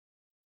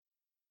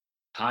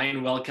Hi,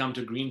 and welcome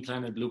to Green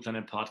Planet, Blue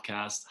Planet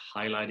podcast,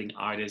 highlighting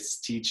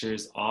artists,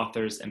 teachers,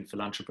 authors, and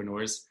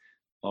philanthropreneurs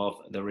of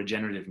the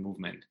regenerative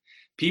movement.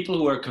 People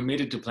who are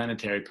committed to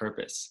planetary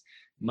purpose.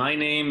 My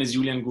name is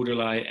Julian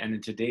Gudelai, and in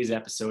today's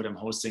episode, I'm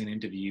hosting an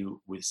interview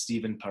with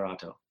Stephen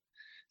Parato.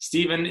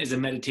 Stephen is a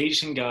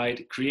meditation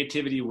guide,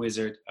 creativity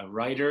wizard, a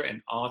writer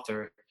and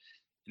author,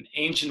 an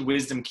ancient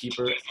wisdom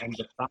keeper, and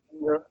the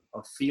founder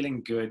of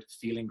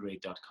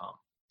feelinggreat.com.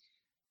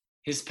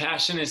 His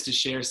passion is to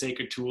share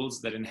sacred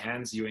tools that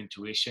enhance your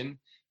intuition,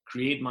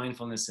 create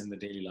mindfulness in the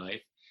daily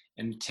life,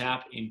 and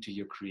tap into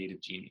your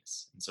creative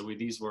genius. And so with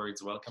these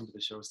words, welcome to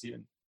the show,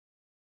 Stephen.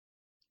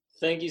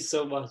 Thank you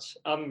so much.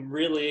 I'm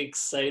really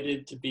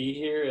excited to be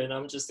here, and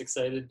I'm just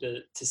excited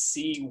to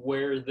see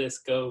where this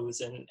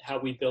goes and how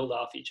we build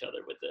off each other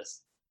with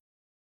this.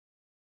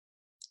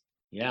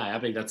 Yeah, I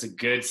think that's a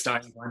good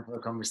starting point for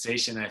a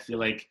conversation. I feel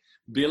like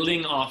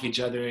building off each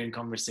other in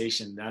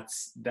conversation,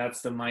 that's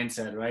the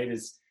mindset, right?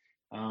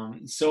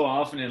 So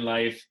often in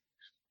life,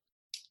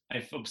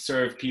 I've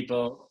observed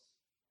people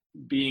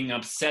being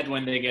upset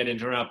when they get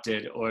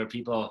interrupted, or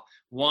people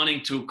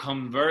wanting to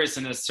converse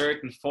in a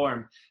certain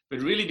form, but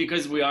really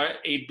because we are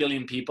 8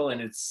 billion people and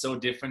it's so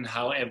different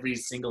how every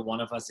single one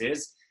of us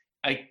is,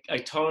 I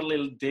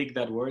totally dig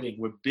that wording.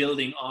 We're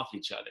building off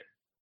each other.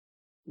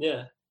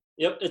 Yeah.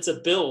 Yep. It's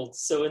a build.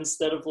 So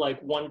instead of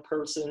like one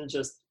person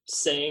just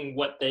saying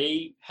what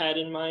they had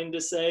in mind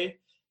to say,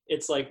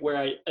 it's like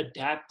we're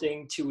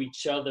adapting to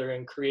each other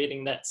and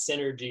creating that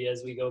synergy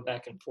as we go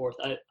back and forth.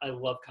 I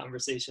love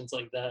conversations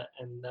like that,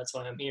 and that's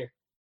why I'm here.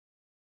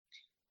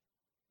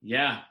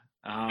 Yeah,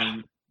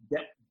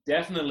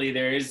 definitely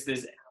there is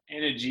this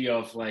energy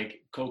of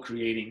like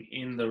co-creating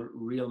in the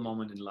real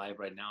moment in life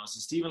right now. So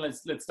Stephen,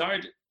 let's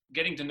start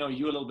getting to know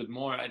you a little bit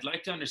more. I'd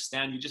like to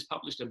understand, you just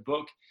published a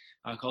book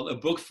called A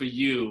Book for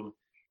You,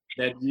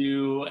 that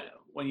you,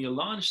 when you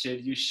launched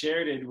it, you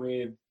shared it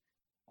with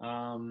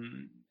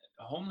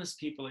homeless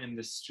people in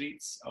the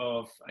streets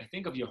of, I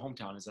think, of your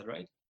hometown. Is that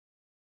right?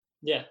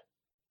 Yeah.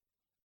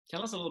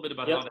 Tell us a little bit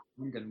about Yep. how that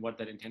went and what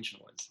that intention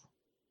was.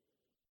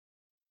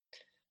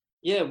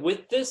 Yeah,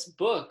 with this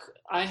book,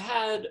 I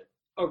had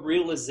a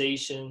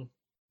realization,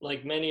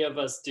 like many of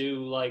us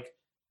do, like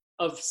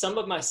of some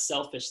of my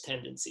selfish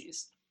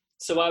tendencies.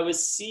 So I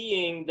was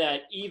seeing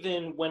that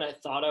even when I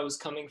thought I was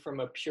coming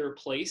from a pure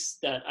place,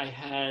 that I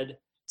had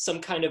some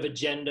kind of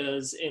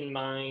agendas in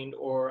mind,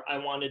 or I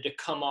wanted to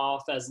come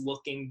off as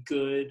looking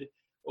good,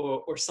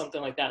 or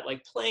something like that,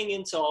 like playing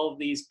into all of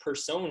these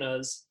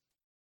personas.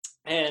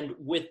 And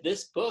with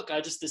this book,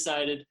 I just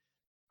decided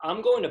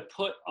I'm going to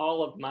put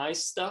all of my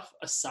stuff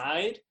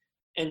aside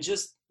and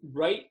just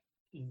write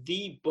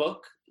the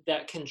book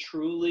that can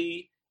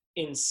truly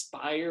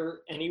inspire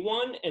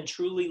anyone and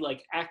truly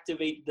like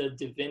activate the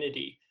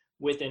divinity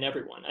within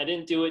everyone. I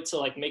didn't do it to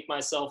like make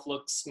myself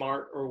look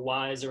smart or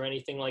wise or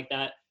anything like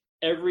that.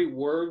 Every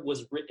word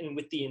was written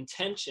with the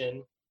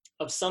intention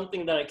of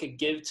something that I could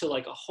give to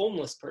like a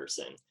homeless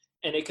person,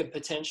 and it could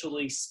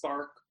potentially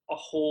spark a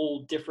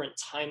whole different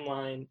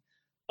timeline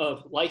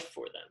of life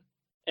for them.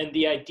 And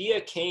the idea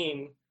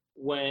came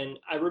when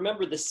I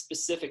remember this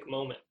specific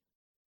moment.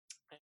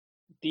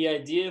 The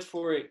idea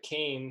for it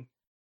came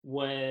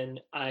when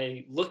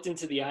I looked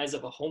into the eyes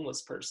of a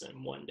homeless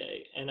person one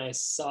day and I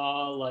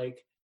saw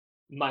like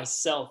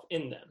myself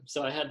in them.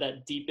 So I had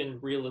that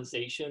deepened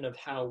realization of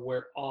how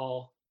we're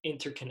all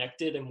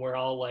interconnected and we're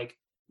all like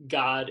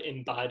God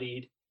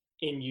embodied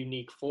in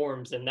unique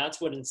forms. And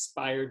that's what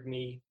inspired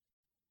me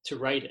to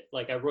write it.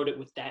 Like I wrote it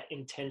with that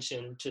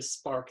intention to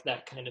spark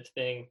that kind of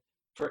thing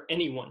for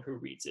anyone who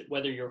reads it,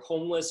 whether you're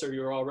homeless or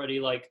you're already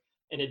like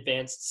an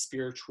advanced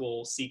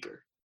spiritual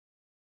seeker.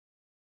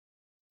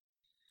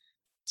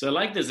 So I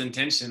like this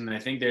intention. I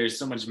think there's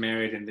so much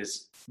merit in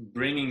this,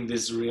 bringing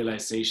this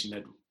realization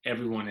that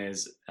everyone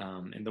is,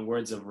 in the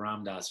words of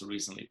Ram Dass, who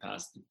recently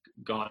passed,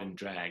 God in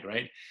drag,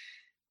 right?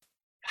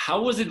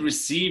 How was it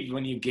received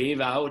when you gave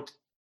out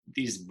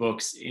these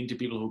books into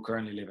people who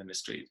currently live in the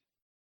street?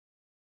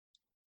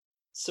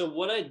 So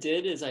what I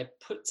did is I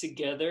put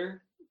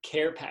together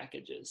care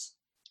packages.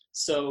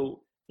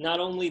 So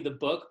not only the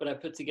book, but I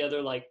put together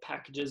like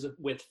packages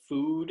with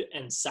food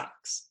and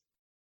socks.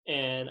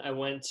 And I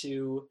went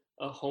to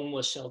a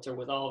homeless shelter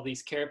with all of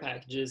these care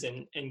packages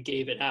and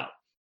gave it out.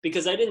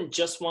 Because I didn't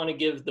just want to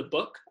give the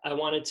book. I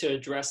wanted to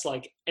address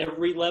like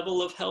every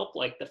level of help,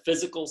 like the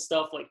physical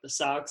stuff, like the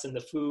socks and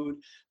the food,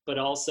 but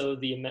also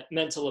the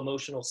mental,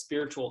 emotional,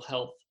 spiritual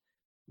health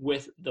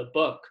with the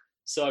book.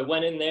 So I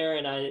went in there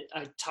and I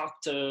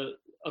talked to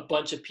a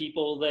bunch of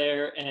people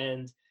there,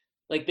 and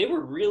like they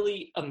were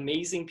really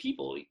amazing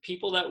people,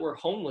 people that were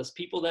homeless,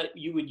 people that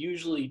you would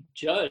usually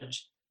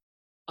judge,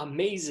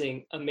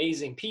 amazing,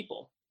 amazing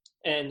people.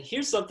 And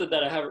here's something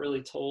that I haven't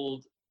really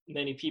told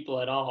many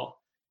people at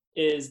all,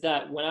 is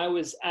that when I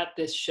was at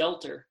this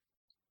shelter,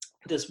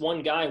 this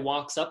one guy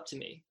walks up to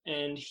me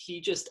and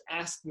he just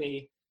asked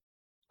me,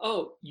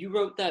 "Oh, you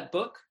wrote that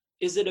book?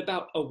 Is it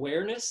about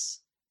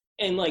awareness?"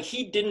 And like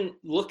he didn't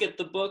look at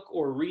the book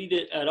or read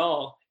it at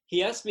all.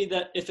 he asked me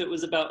that if it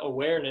was about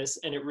awareness,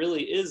 and it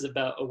really is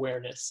about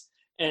awareness.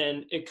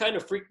 And it kind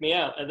of freaked me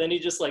out. And then he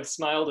just like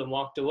smiled and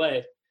walked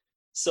away.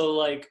 So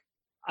like,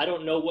 I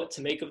don't know what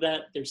to make of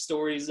that. There's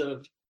stories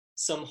of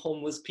some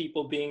homeless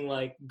people being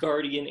like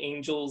guardian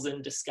angels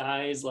in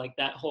disguise, like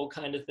that whole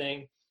kind of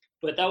thing.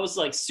 But that was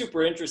like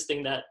super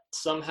interesting that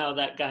somehow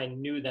that guy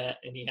knew that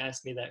and he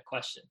asked me that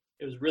question.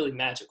 It was really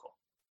magical.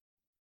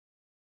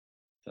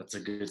 That's a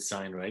good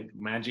sign, right?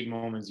 Magic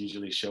moments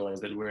usually show us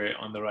that we're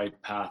on the right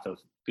path of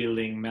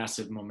building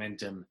massive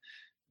momentum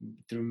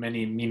through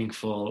many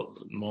meaningful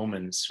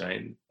moments,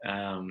 right?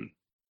 I'm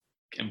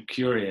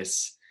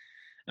curious.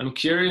 I'm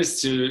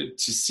curious to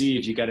see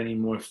if you got any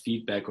more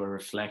feedback or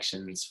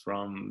reflections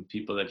from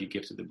people that you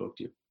gifted the book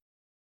to.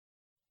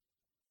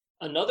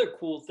 Another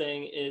cool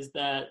thing is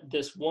that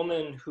this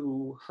woman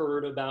who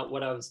heard about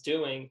what I was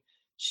doing,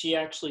 she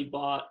actually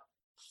bought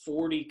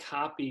 40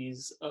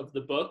 copies of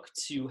the book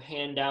to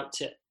hand out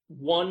to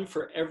one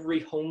for every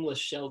homeless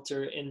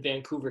shelter in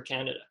Vancouver,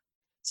 Canada.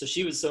 So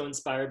she was so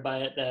inspired by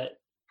it that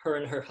her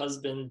and her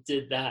husband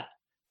did that.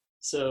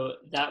 So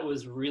that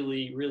was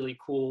really, really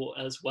cool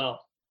as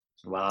well.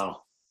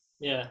 Wow.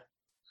 Yeah.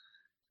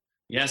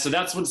 Yeah, so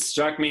that's what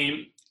struck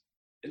me,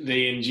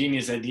 the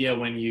ingenious idea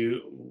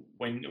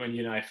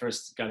when I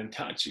first got in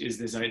touch, is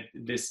this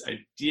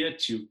idea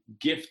to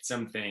gift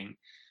something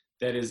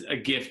that is a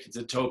gift. It's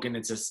a token,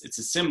 it's a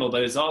symbol,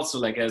 but it's also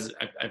like, as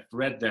I've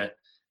read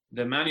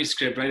the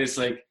manuscript, right? It's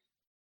like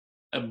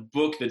a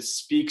book that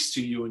speaks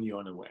to you in your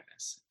own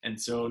awareness. And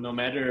so no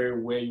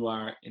matter where you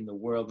are in the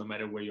world, no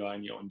matter where you are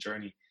in your own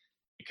journey,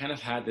 it kind of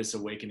had this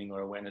awakening or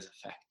awareness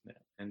effect.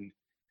 And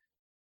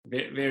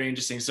very, very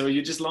interesting. So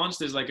you just launched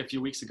this like a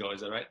few weeks ago,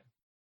 is that right?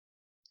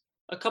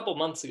 A couple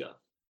months ago.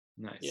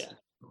 Nice. Yeah.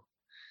 Cool.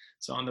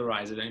 So on the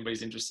rise, if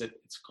anybody's interested,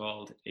 it's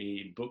called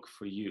A Book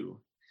for You.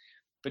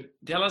 But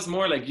tell us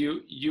more, like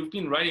you've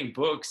been writing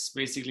books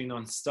basically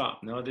nonstop.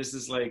 No, this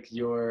is like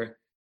your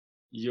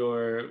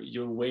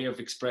way of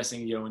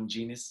expressing your own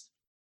genius.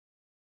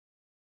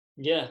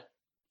 Yeah.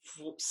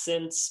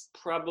 Since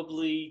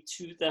probably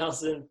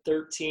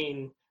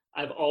 2013,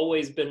 I've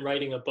always been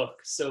writing a book.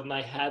 So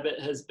my habit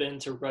has been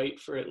to write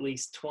for at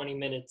least 20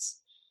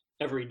 minutes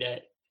every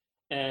day.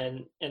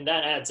 And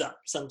that adds up.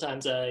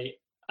 Sometimes I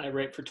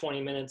write for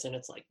 20 minutes and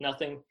it's like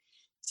nothing.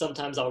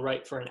 Sometimes I'll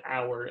write for an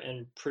hour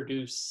and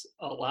produce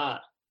a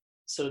lot.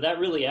 So that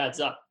really adds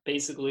up.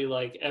 Basically,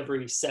 like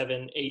every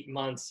 7-8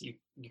 months, you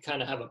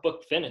kind of have a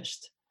book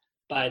finished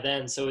by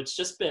then. So it's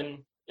just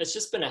been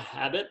a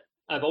habit.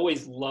 I've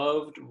always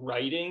loved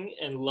writing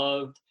and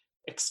loved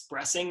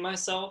expressing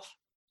myself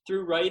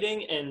through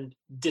writing and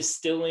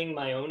distilling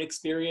my own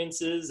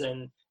experiences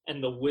and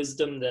the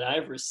wisdom that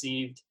I've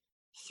received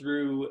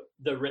through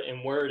the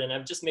written word. And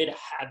I've just made a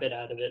habit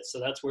out of it. So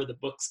that's where the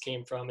books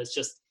came from. It's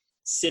just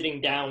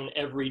sitting down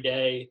every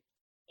day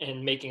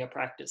and making a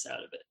practice out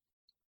of it.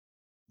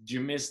 Do you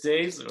miss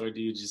days, or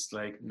do you just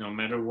like, no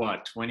matter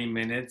what, 20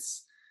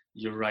 minutes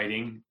you're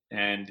writing,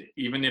 and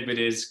even if it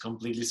is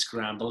completely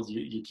scrambled,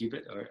 you keep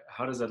it? Or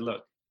how does that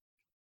look?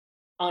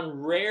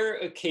 On rare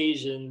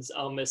occasions,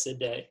 I'll miss a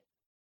day,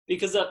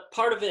 because a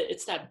part of it,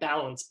 it's that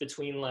balance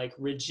between like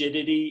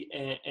rigidity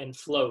and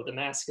flow, the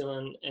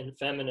masculine and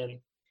feminine.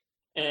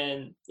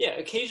 And yeah,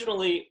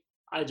 occasionally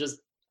I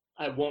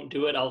won't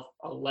do it. I'll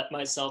let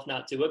myself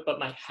not do it. But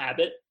my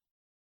habit,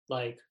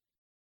 like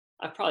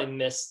I've probably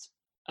missed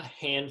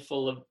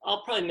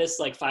I'll probably miss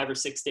like 5 or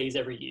 6 days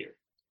every year,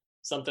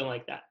 something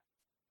like that.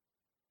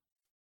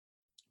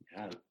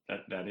 Yeah,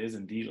 that is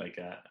indeed like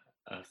a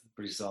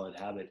pretty solid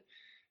habit.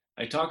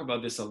 I talk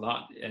about this a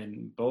lot,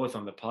 and both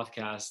on the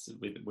podcast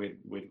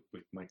with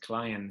my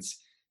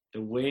clients.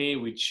 The way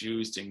we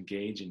choose to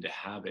engage into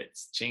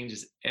habits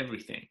changes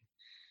everything.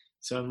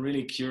 So I'm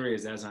really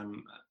curious, as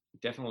I'm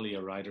definitely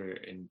a writer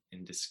in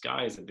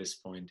disguise at this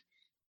point.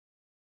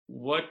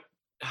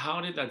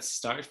 How did that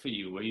start for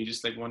you? Were you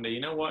just like one day,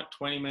 you know what,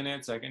 20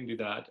 minutes, I can do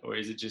that? Or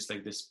is it just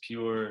like this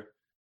pure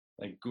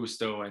like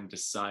gusto and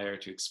desire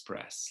to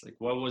express? Like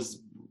what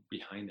was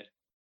behind it?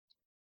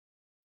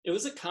 It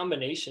was a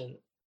combination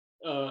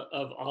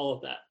of all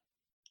of that.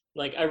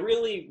 Like I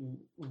really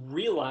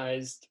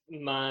realized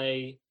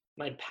my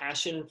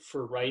passion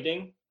for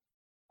writing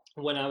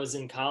when I was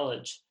in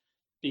college,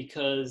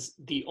 because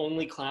the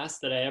only class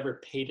that I ever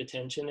paid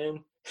attention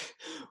in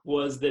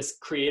was this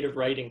creative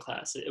writing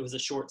class. It was a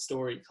short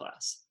story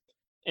class.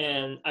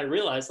 And I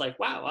realized like,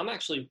 wow, I'm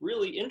actually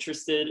really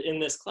interested in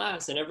this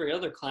class, and every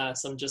other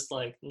class I'm just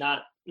like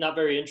not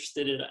very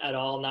interested in at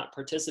all, not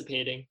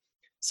participating.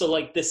 So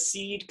like the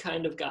seed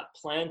kind of got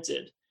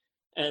planted.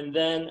 And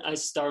then I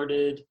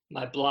started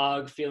my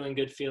blog, Feeling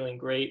Good, Feeling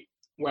Great,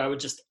 where I would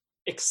just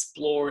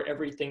explore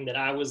everything that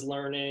I was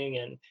learning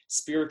and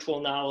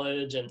spiritual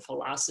knowledge and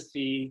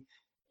philosophy.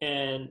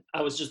 And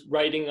I was just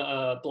writing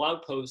a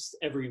blog post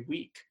every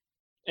week.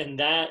 And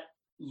that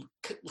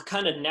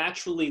kind of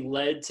naturally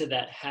led to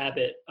that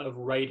habit of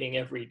writing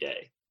every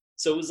day.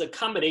 So it was a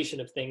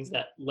combination of things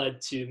that led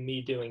to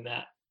me doing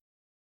that.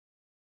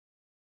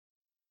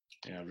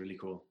 Yeah, really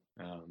cool.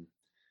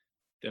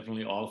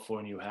 definitely all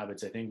for new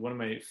habits. I think one of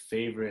my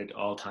favorite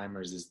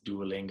all-timers is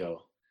Duolingo,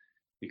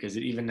 because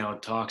it even now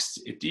talks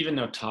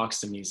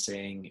to me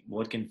saying,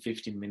 what can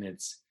 15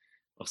 minutes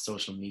of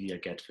social media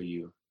get for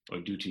you or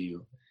do to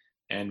you?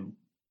 And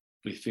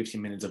with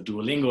 15 minutes of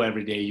Duolingo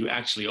every day, you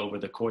actually, over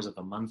the course of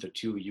a month or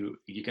two,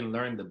 you can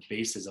learn the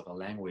basis of a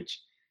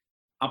language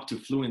up to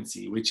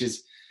fluency, which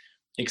is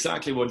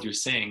exactly what you're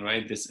saying,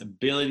 right? This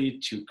ability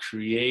to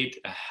create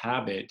a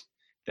habit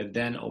that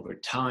then over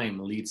time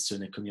leads to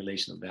an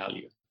accumulation of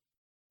value.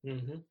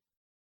 Mm-hmm.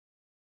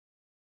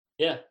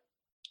 Yeah.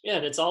 Yeah.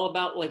 And it's all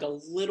about like a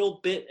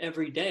little bit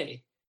every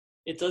day.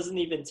 It doesn't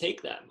even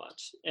take that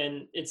much.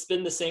 And it's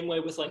been the same way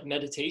with like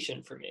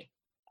meditation for me.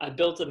 I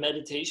built a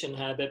meditation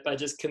habit by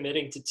just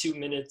committing to 2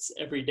 minutes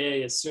every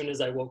day as soon as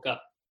I woke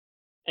up.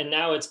 And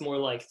now it's more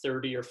like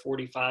 30 or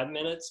 45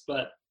 minutes,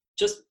 but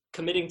just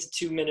committing to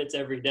 2 minutes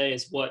every day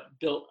is what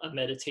built a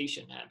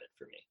meditation habit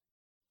for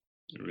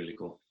me. Really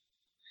cool.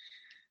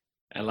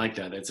 I like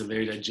that. It's a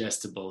very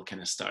digestible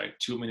kind of start.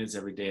 2 minutes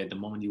every day at the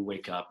moment you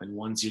wake up. And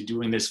once you're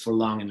doing this for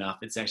long enough,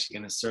 it's actually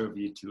going to serve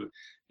you to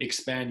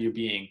expand your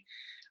being.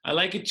 I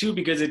like it too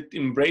because it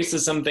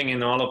embraces something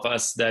in all of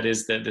us that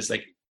is this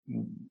like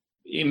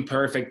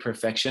imperfect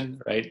perfection,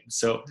 right?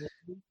 So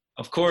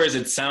of course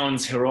it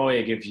sounds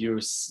heroic if you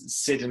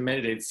sit and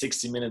meditate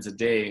 60 minutes a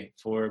day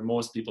for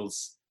most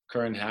people's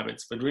current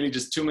habits, but really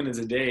just 2 minutes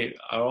a day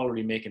are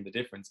already making the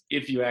difference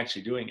if you're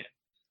actually doing it.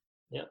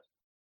 Yeah.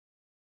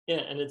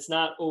 Yeah, and it's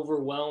not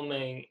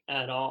overwhelming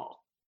at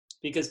all,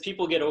 because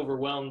people get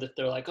overwhelmed if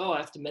they're like, oh, I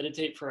have to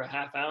meditate for a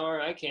half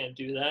hour. I can't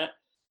do that.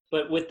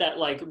 But with that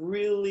like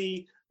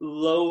really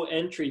low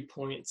entry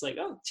point, it's like,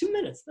 oh, 2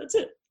 minutes, that's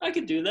it. I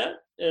could do that.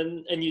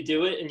 And you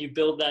do it and you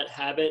build that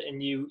habit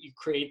and you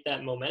create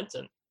that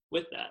momentum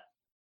with that.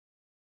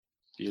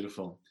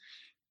 Beautiful.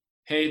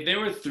 Hey, there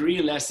were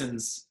 3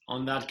 lessons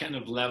on that kind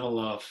of level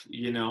of,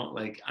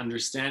 like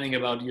understanding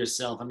about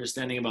yourself,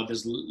 understanding about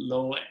this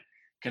low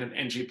kind of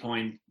entry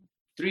point.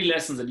 3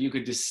 lessons that you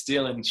could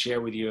distill and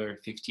share with your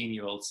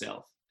 15-year-old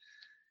self.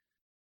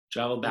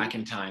 Travel back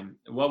in time.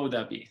 What would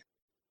that be?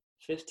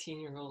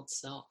 15-year-old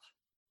self.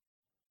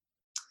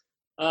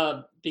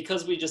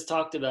 Because we just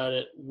talked about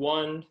it,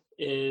 one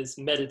is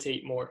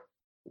meditate more.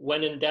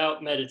 When in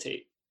doubt,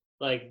 meditate.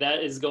 Like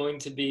that is going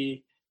to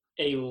be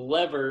a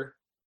lever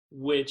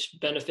which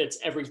benefits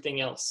everything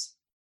else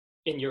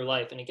in your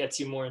life, and it gets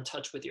you more in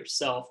touch with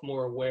yourself,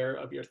 more aware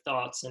of your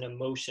thoughts and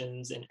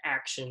emotions and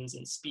actions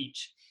and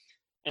speech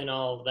and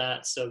all of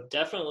that. So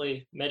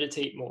definitely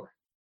meditate more.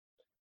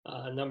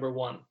 Number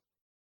 1.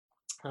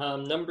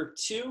 Number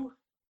 2,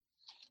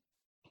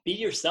 be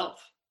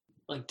yourself.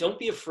 Like, don't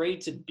be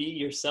afraid to be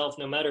yourself,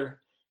 no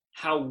matter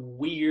how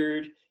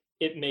weird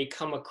it may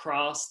come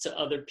across to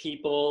other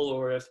people,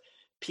 or if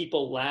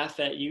people laugh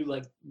at you.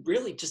 Like,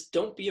 really, just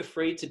don't be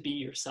afraid to be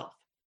yourself.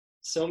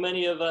 So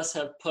many of us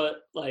have put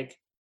like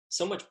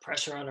so much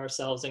pressure on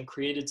ourselves and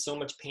created so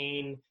much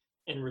pain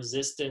and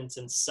resistance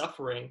and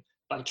suffering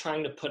by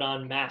trying to put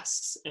on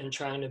masks and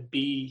trying to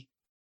be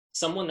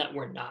someone that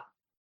we're not.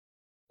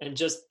 And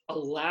just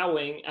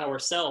allowing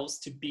ourselves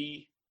to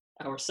be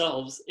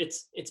ourselves,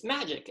 it's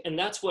magic. And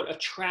that's what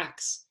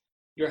attracts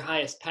your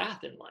highest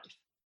path in life.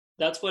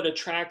 That's what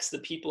attracts the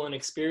people and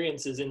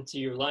experiences into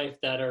your life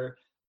that are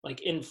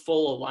like in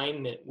full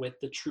alignment with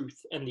the truth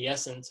and the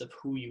essence of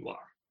who you are.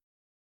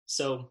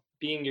 So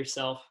being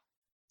yourself,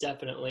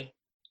 definitely.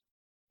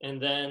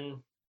 And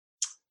then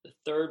the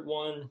third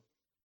one,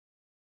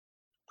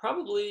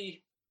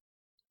 probably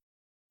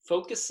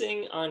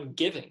focusing on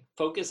giving.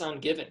 Focus on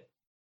giving.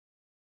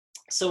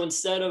 So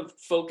instead of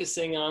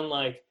focusing on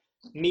like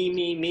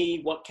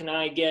me, what can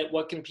I get?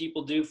 What can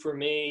people do for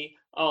me?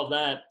 All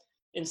that.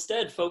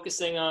 Instead,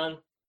 focusing on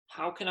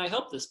how can I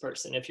help this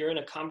person? If you're in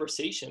a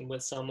conversation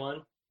with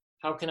someone,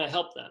 how can I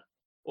help them?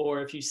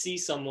 Or if you see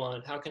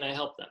someone, how can I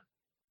help them?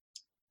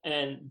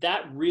 And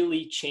that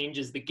really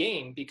changes the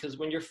game, because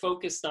when you're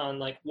focused on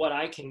like what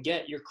I can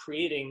get, you're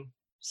creating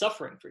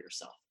suffering for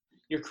yourself.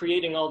 You're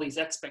creating all these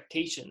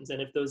expectations.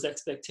 And if those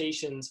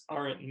expectations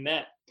aren't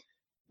met,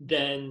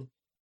 then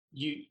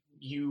you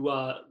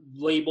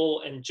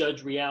label and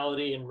judge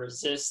reality and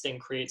resist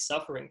and create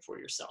suffering for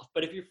yourself.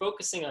 But if you're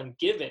focusing on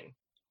giving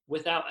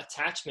without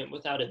attachment,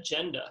 without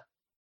agenda,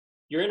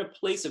 you're in a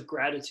place of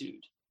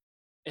gratitude,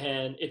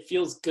 and it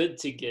feels good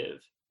to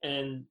give.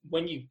 And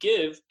when you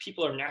give,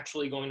 people are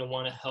naturally going to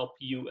want to help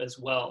you as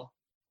well.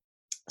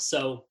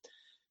 So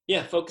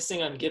yeah,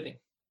 focusing on giving.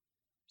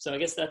 So I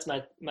guess that's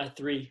my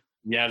 3.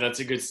 Yeah, that's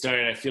a good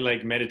start. I feel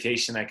like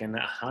meditation, I can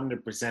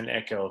 100%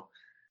 echo.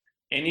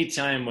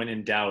 Anytime when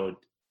in doubt,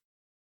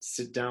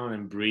 sit down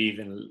and breathe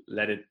and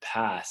let it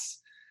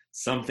pass.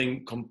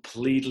 Something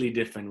completely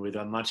different with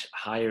a much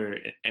higher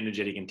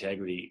energetic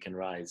integrity can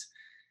rise.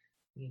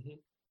 Mm-hmm.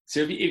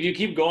 So if you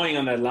keep going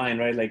on that line,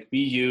 right, like be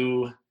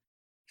you,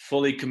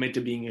 fully commit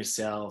to being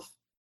yourself,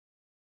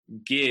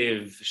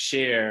 give,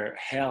 share,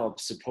 help,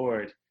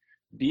 support,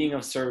 being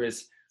of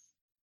service.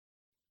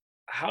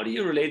 How do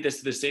you relate this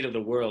to the state of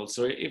the world?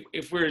 So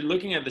if we're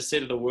looking at the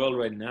state of the world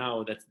right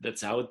now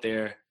that's out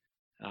there,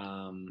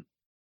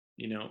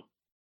 you know,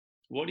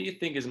 what do you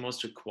think is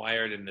most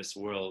required in this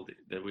world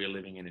that we are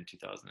living in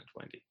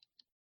 2020?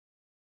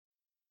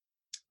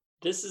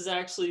 This is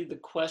actually the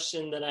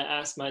question that I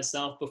asked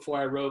myself before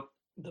I wrote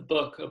the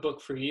book, A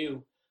Book for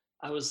You.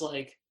 I was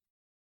like,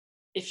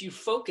 if you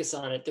focus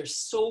on it, there's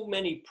so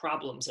many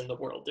problems in the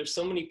world. There's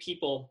so many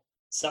people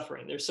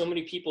suffering. There's so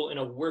many people in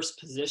a worse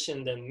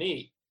position than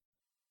me.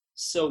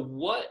 So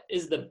what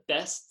is the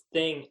best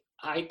thing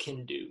I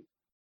can do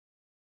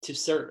to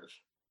serve?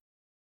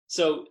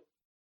 So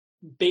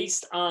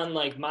based on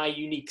like my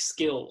unique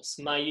skills,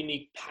 my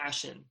unique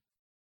passion,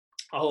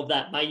 all of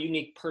that, my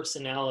unique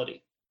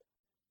personality,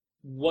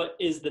 what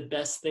is the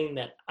best thing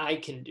that I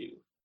can do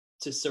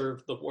to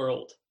serve the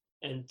world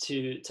and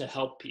to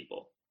help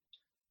people?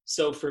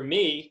 So for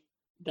me,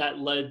 that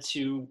led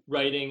to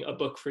writing A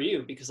Book for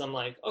You, because I'm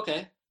like,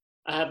 okay,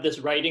 I have this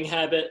writing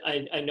habit.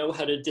 I know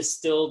how to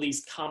distill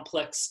these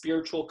complex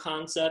spiritual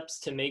concepts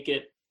to make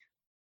it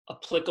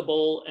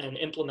applicable and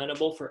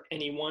implementable for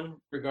anyone,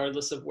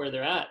 regardless of where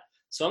they're at.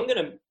 So I'm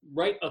going to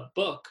write a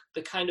book,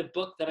 the kind of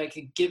book that I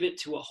could give it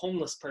to a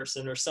homeless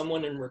person or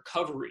someone in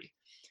recovery,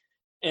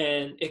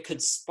 and it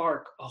could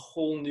spark a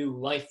whole new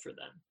life for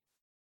them.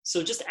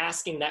 So just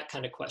asking that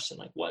kind of question,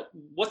 like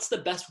what's the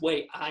best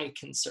way I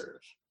can serve?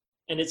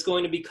 And it's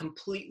going to be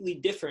completely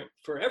different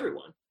for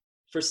everyone.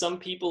 For some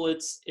people,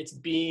 it's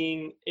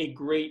being a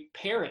great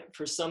parent.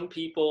 For some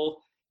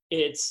people,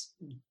 it's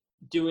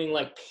doing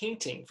like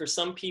painting. For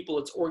some people,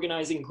 it's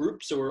organizing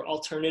groups or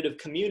alternative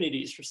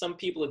communities. For some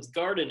people, it's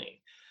gardening.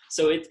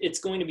 So it's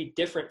going to be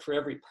different for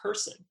every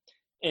person.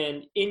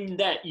 And in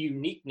that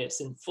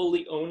uniqueness and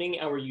fully owning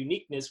our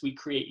uniqueness, we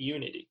create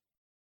unity.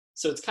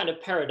 So it's kind of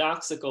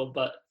paradoxical,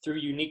 but through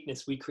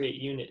uniqueness, we create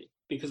unity,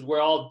 because we're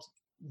all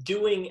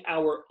doing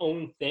our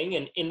own thing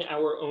and in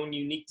our own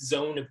unique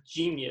zone of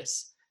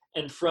genius.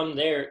 And from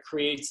there, it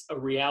creates a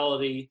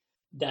reality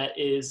that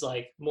is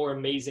like more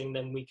amazing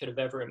than we could have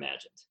ever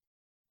imagined.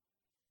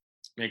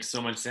 Makes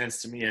so much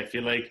sense to me. I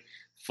feel like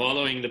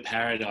following the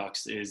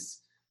paradox is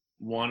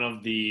one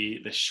of the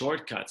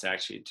shortcuts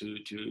actually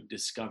to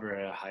discover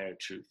a higher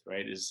truth,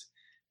 right? Is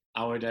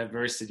our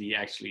diversity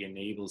actually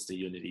enables the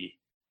unity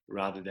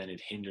rather than it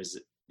hinders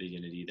the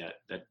unity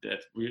that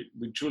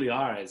we truly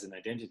are as an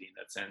identity in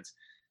that sense.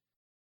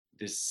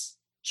 This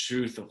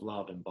truth of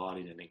love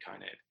embodied and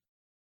incarnate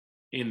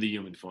in the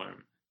human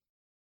form.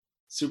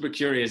 Super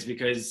curious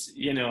because,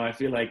 I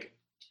feel like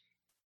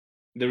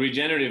the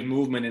regenerative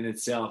movement in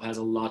itself has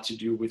a lot to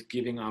do with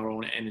giving our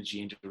own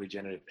energy into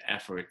regenerative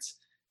efforts.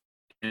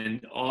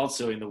 And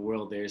also in the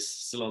world, there's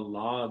still a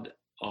lot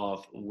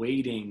of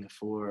waiting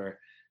for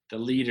the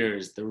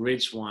leaders, the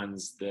rich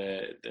ones,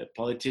 the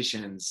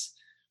politicians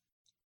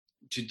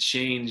to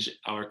change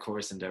our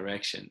course and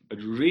direction. But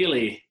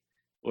really,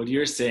 what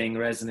you're saying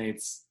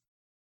resonates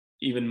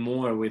even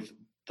more with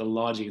the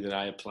logic that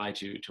I apply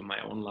to my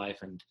own life,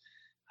 and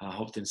I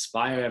hope to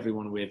inspire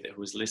everyone with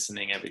who's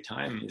listening every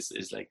time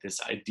is like this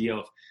idea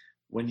of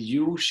when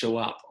you show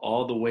up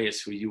all the way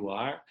as who you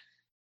are,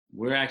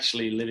 we're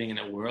actually living in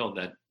a world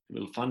that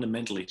will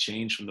fundamentally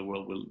change from the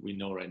world we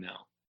know right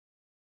now.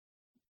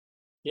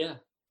 Yeah.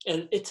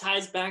 And it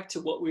ties back to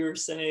what we were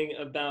saying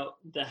about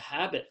the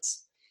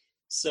habits.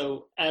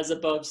 So as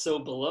above, so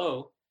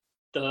below,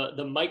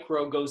 the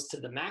micro goes to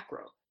the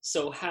macro.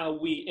 So how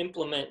we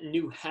implement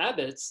new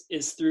habits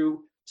is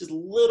through just a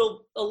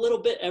little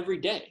bit every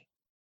day.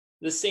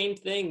 The same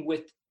thing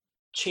with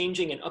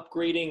changing and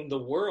upgrading the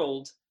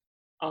world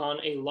on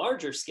a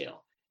larger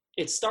scale.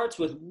 It starts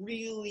with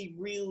really,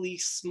 really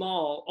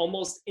small,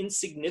 almost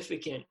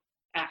insignificant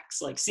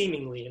acts, like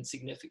seemingly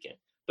insignificant.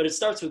 But it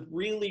starts with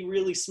really,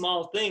 really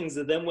small things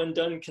that then when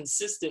done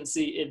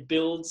consistency, it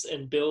builds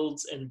and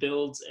builds and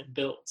builds and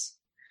builds.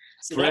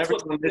 So for that's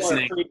what everyone people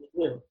listening, are afraid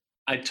to do.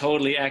 I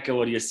totally echo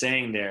what you're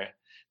saying there,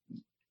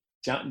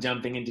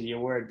 jumping into your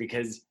word,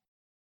 because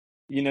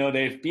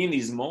there have been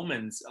these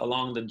moments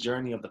along the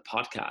journey of the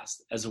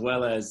podcast, as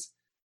well as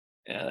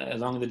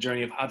along the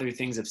journey of other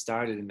things I've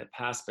started in the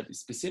past, but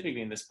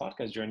specifically in this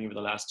podcast journey over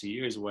the last 2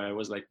 years, where I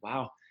was like,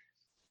 wow,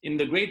 in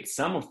the great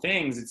sum of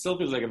things, it still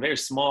feels like a very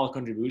small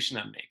contribution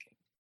I'm making.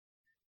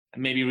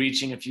 And maybe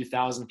reaching a few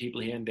thousand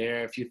people here and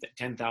there, a few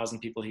 10,000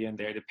 people here and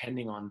there,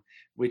 depending on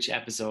which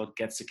episode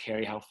gets to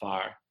carry how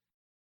far.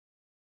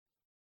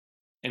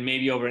 And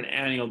maybe over an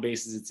annual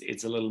basis,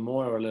 it's a little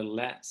more or a little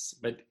less.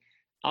 But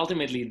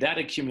ultimately, that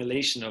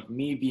accumulation of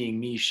me being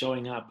me,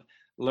 showing up,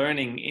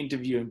 learning,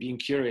 interviewing, being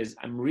curious,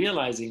 I'm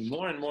realizing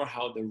more and more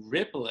how the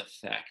ripple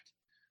effect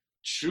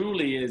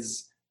truly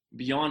is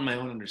beyond my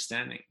own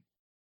understanding.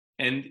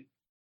 And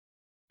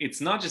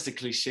it's not just a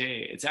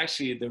cliche, it's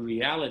actually the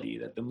reality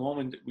that the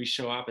moment we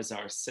show up as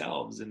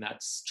ourselves in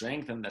that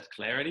strength and that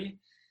clarity,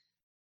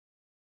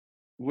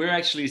 we're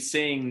actually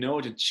saying no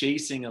to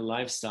chasing a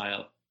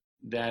lifestyle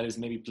that is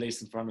maybe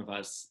placed in front of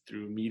us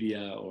through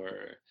media or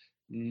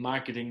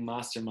marketing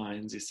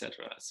masterminds,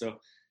 etc. So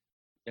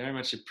very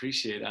much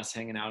appreciate us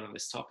hanging out on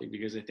this topic,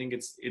 because I think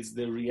it's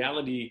the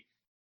reality.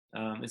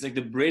 It's like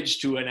the bridge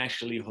to an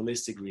actually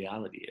holistic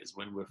reality is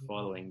when we're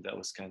following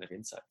those kind of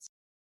insights.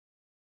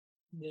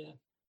 Yeah.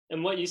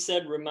 And what you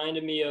said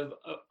reminded me of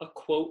a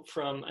quote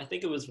from, I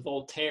think it was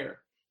Voltaire.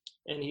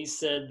 And he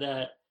said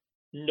that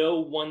no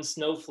one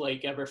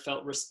snowflake ever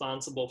felt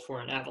responsible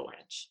for an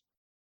avalanche.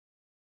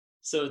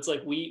 So it's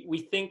like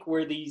we think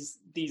we're these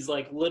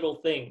like little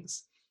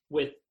things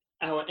with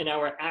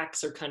our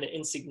acts are kind of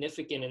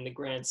insignificant in the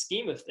grand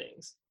scheme of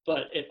things,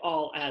 but it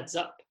all adds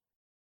up.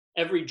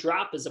 Every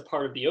drop is a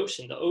part of the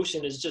ocean. The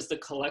ocean is just a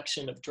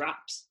collection of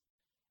drops.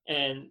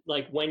 And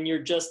like when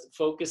you're just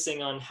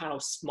focusing on how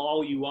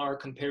small you are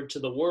compared to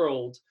the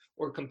world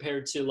or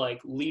compared to like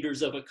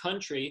leaders of a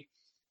country,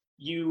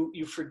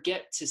 you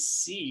forget to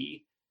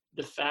see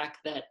the fact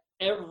that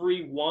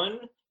everyone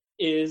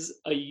is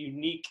a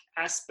unique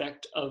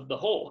aspect of the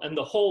whole, and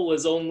the whole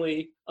is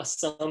only a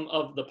sum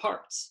of the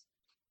parts.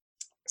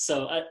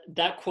 So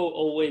that quote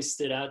always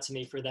stood out to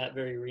me for that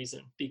very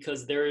reason,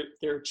 because there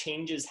are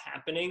changes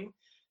happening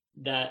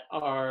that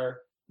are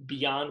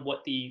beyond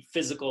what the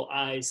physical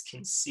eyes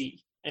can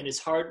see, and it's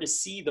hard to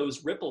see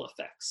those ripple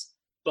effects.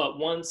 But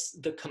once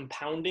the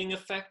compounding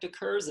effect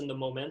occurs and the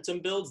momentum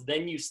builds,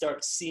 then you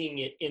start seeing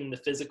it in the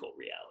physical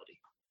reality.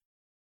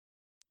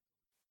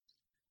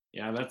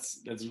 Yeah,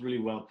 that's really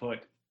well put.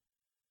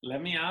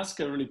 Let me ask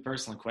a really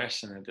personal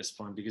question at this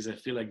point, because I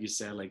feel like you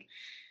said, like,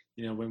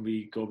 when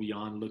we go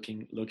beyond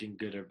looking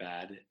good or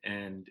bad,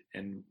 and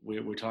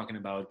we're talking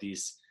about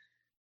these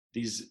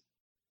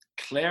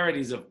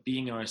clarities of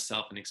being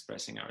ourselves and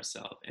expressing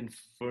ourselves. And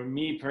for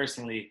me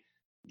personally,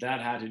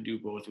 that had to do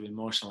both with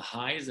emotional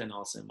highs and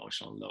also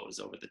emotional lows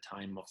over the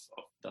time of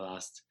the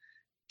last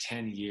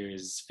 10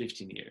 years,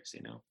 15 years,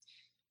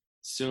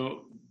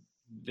 So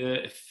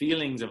the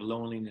feelings of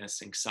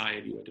loneliness,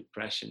 anxiety, or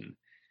depression,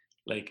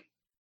 like,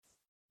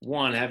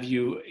 one, have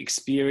you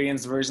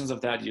experienced versions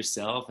of that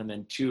yourself? And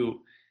then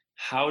two,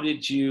 how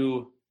did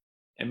you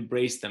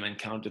embrace them and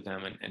counter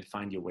them and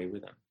find your way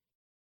with them?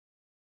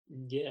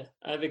 Yeah,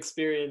 I've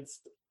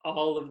experienced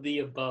all of the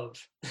above.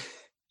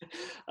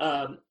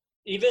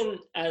 Even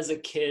as a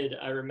kid,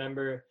 I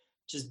remember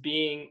just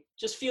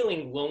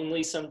feeling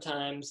lonely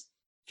sometimes,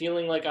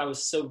 feeling like I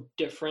was so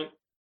different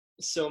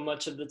so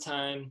much of the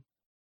time.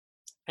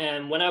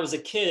 And when I was a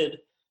kid,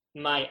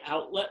 my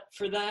outlet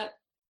for that,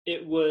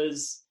 it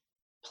was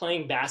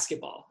playing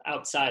basketball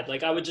outside.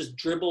 Like I would just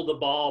dribble the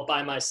ball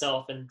by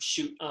myself and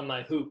shoot on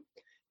my hoop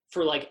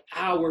for like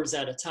hours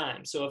at a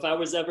time. So if I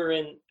was ever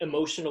in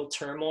emotional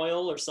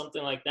turmoil or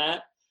something like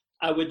that,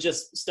 I would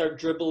just start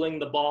dribbling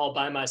the ball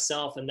by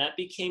myself. And that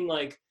became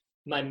like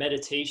my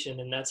meditation.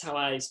 And that's how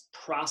I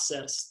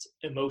processed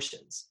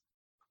emotions.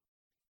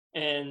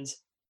 And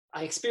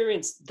I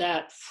experienced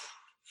that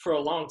for a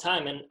long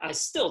time. And I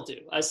still do.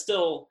 I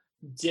still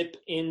dip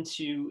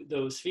into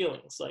those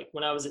feelings. Like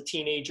when I was a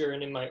teenager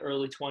and in my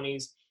early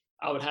 20s,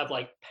 I would have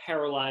like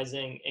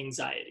paralyzing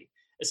anxiety,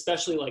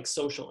 especially like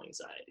social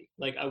anxiety.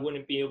 Like I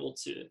wouldn't be able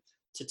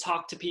to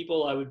talk to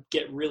people. I would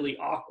get really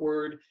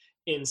awkward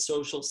in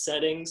social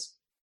settings,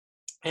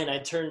 and I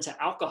turned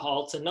to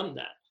alcohol to numb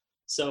that.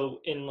 So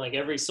in like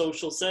every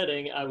social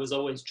setting, I was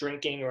always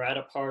drinking or at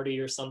a party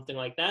or something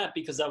like that,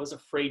 because I was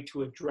afraid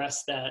to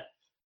address that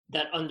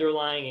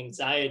underlying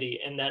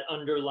anxiety and that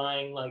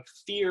underlying like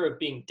fear of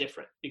being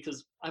different,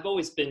 because I've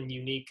always been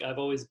unique. I've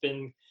always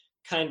been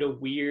kind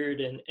of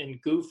weird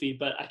and goofy,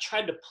 but I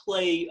tried to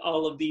play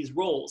all of these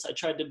roles. I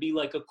tried to be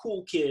like a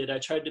cool kid. I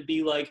tried to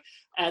be like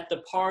at the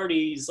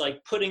parties,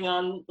 like putting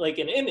on like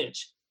an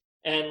image.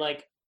 And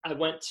like I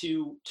went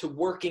to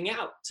working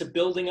out, to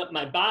building up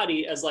my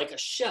body as like a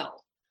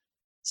shell.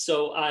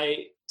 So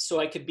I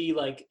could be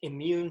like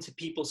immune to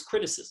people's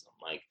criticism.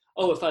 Like,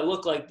 oh, if I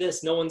look like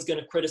this, no one's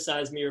going to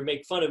criticize me or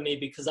make fun of me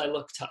because I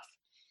look tough.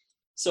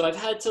 So I've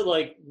had to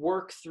like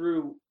work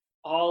through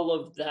all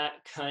of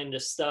that kind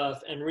of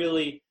stuff and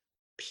really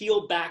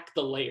peel back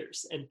the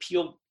layers and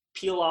peel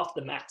off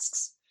the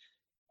masks.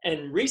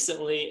 And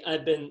recently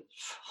I've been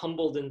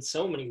humbled in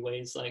so many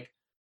ways, like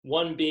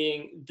one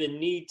being the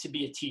need to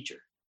be a teacher.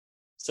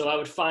 So I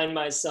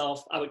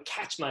would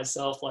catch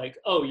myself like,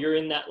 oh, you're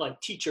in that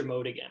like teacher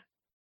mode again.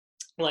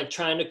 Like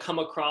trying to come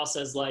across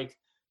as like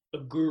a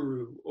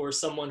guru or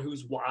someone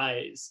who's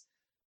wise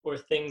or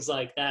things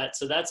like that.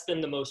 So that's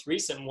been the most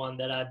recent one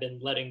that I've been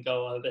letting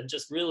go of, and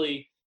just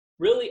really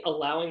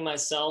allowing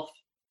myself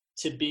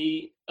to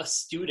be a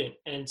student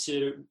and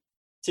to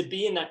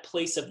be in that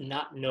place of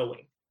not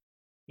knowing,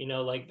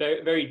 like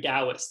very, very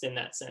Taoist in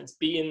that sense,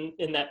 be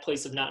in that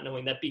place of not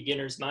knowing, that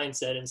beginner's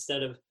mindset,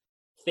 instead of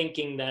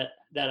thinking that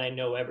I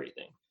know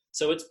everything.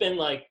 So it's been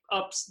like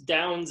ups,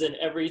 downs, and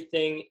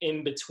everything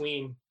in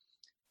between.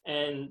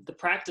 And the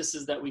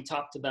practices that we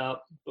talked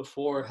about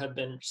before have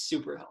been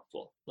super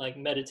helpful, like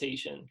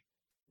meditation,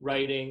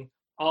 writing,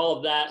 all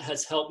of that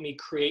has helped me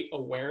create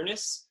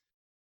awareness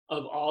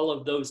of all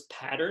of those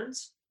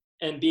patterns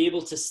and be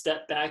able to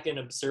step back and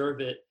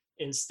observe it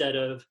instead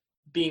of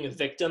being a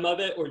victim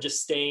of it or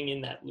just staying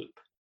in that loop.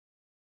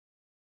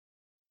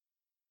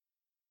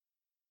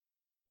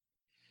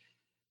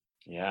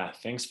 Yeah,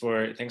 thanks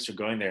for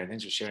going there, and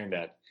thanks for sharing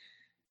that.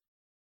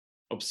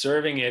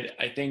 Observing it,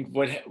 I think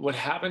what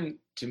happened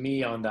to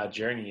me on that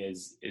journey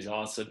is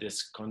also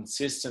this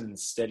consistent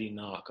steady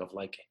knock of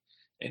like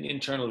an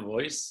internal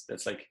voice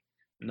that's like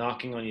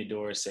knocking on your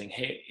door saying,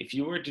 hey, if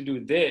you were to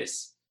do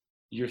this,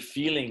 your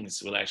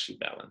feelings will actually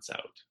balance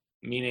out.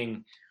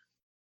 Meaning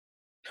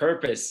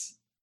purpose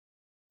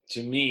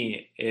to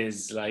me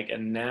is like a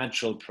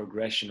natural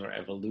progression or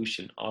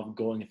evolution of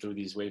going through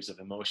these waves of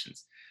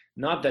emotions.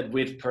 Not that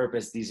with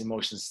purpose these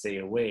emotions stay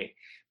away,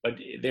 but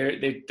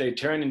they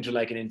turn into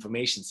like an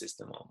information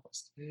system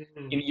almost.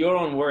 Mm. In your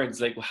own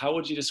words, like how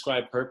would you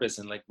describe purpose,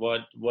 and like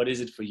what is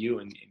it for you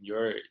in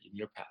your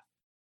path?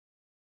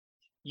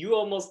 You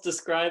almost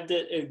described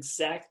it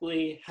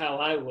exactly how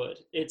I would.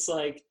 It's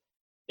like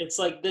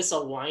this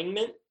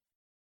alignment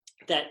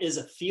that is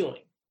a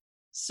feeling.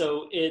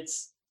 So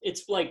it's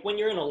like when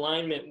you're in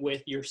alignment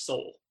with your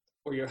soul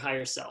or your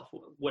higher self,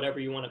 whatever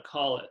you want to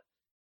call it,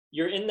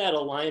 you're in that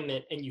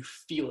alignment and you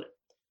feel it.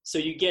 So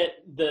you get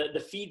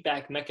the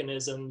feedback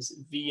mechanisms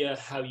via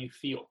how you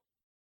feel.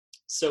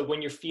 So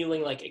when you're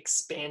feeling like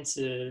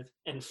expansive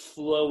and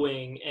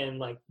flowing and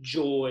like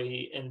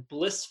joy and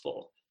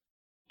blissful,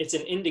 it's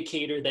an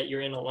indicator that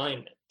you're in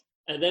alignment.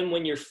 And then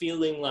when you're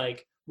feeling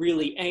like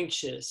really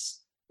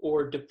anxious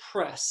or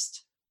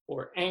depressed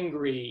or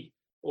angry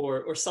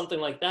or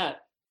something like that,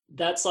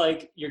 that's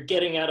like you're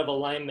getting out of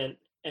alignment,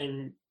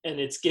 and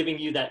it's giving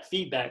you that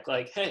feedback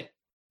like, hey,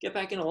 get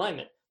back in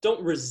alignment.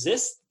 Don't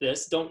resist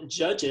this, don't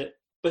judge it,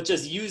 but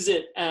just use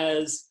it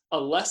as a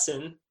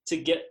lesson to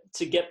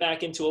get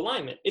back into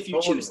alignment if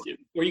you choose to,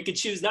 or you could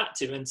choose not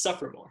to and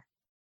suffer more.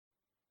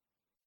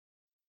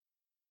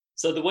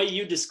 So the way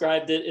you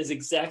described it is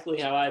exactly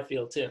how I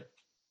feel too.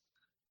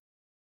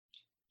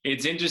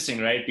 It's interesting,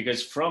 right?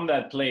 Because from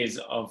that place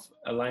of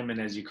alignment,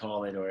 as you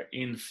call it, or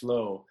in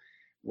flow,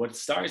 what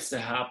starts to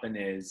happen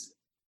is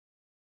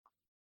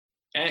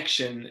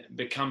action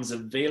becomes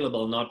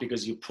available, not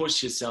because you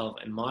push yourself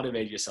and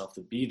motivate yourself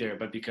to be there,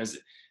 but because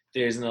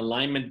there's an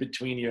alignment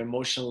between your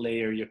emotional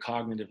layer, your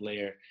cognitive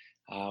layer,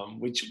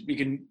 which we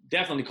can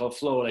definitely call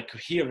flow, like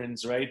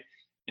coherence, right?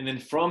 And then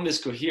from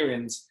this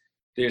coherence,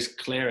 there's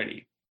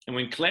clarity. And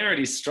when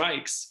clarity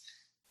strikes,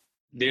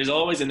 there's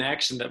always an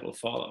action that will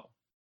follow.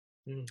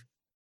 Mm.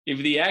 If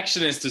the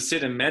action is to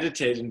sit and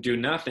meditate and do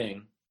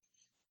nothing,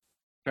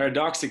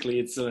 paradoxically,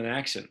 it's still an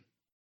action.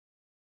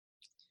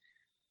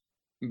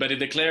 But if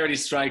the clarity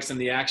strikes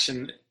and the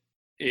action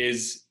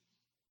is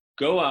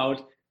go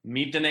out,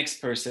 meet the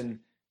next person,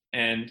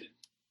 and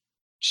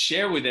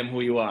share with them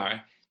who you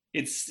are,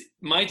 it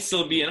might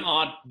still be an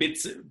odd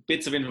bits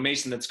of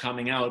information that's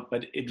coming out,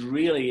 but it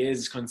really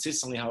is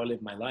consistently how I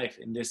live my life,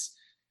 in this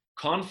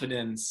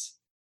confidence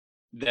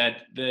that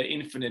the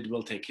infinite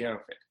will take care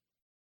of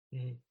it.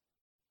 Mm.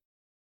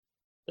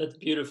 That's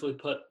beautifully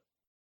put.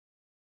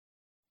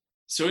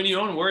 So in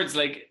your own words,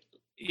 like,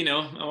 you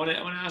know, I want to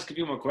ask a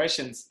few more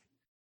questions.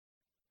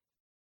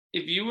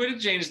 If you were to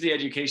change the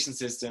education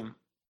system,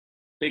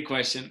 big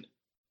question,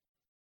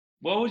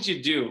 what would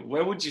you do?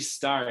 Where would you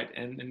start?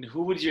 And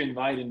who would you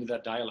invite into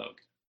that dialogue?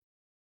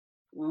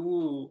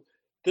 Ooh,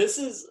 this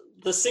is,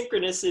 the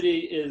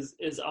synchronicity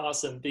is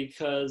awesome,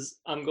 because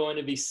I'm going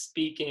to be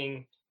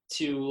speaking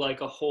to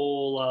like a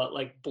whole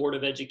like board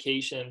of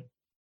education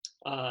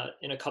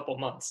in a couple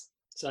months.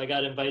 So I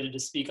got invited to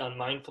speak on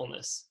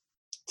mindfulness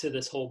to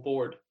this whole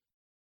board.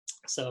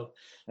 So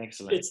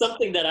excellent. It's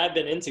something that I've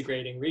been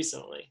integrating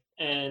recently,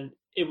 and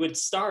it would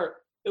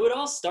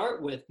all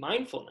start with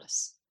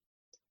mindfulness.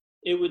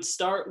 It would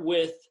start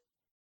with,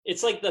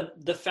 it's like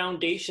the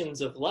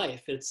foundations of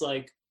life. It's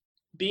like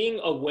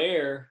being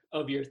aware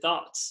of your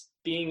thoughts,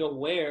 being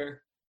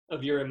aware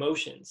of your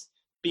emotions,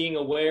 being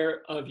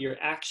aware of your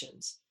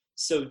actions.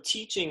 So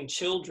teaching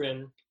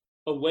children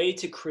a way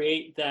to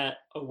create that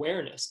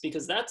awareness,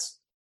 because that's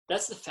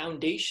the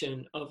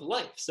foundation of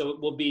life. So it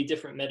will be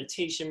different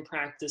meditation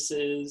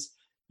practices,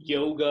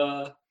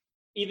 yoga,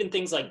 even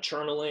things like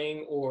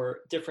journaling or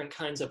different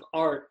kinds of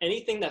art,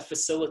 anything that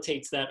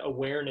facilitates that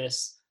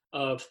awareness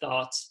of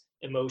thoughts,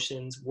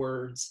 emotions,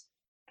 words,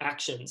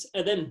 actions,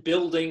 and then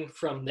building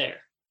from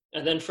there.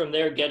 And then from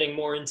there, getting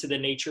more into the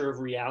nature of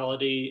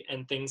reality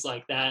and things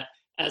like that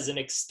as an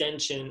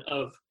extension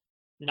of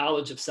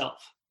knowledge of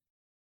self.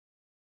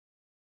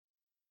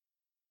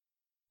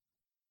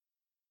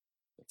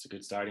 That's a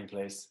good starting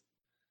place.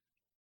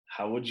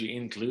 How would you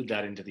include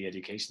that into the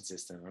education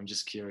system? I'm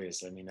just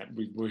curious. I mean,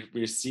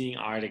 we're seeing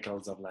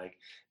articles of like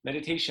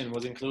meditation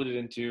was included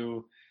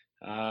into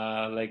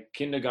like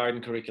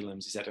kindergarten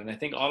curriculums, you said, and I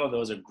think all of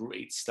those are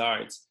great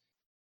starts.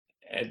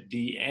 At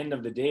the end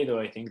of the day, though,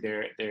 I think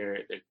they're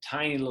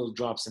tiny little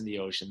drops in the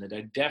ocean that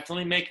are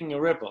definitely making a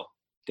ripple.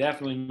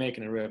 Definitely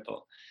making a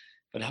ripple.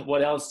 But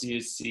what else do you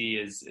see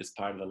is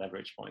part of the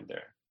leverage point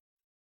there?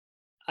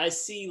 I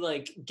see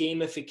like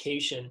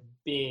gamification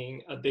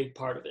being a big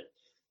part of it.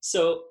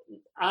 So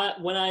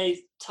when I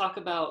talk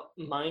about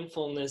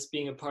mindfulness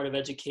being a part of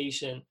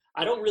education,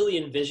 I don't really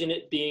envision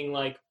it being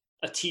like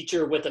a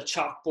teacher with a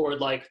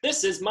chalkboard, like,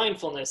 this is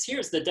mindfulness,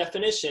 here's the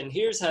definition,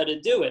 here's how to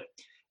do it.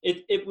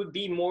 It would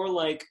be more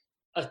like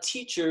a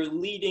teacher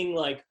leading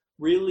like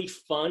really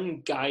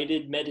fun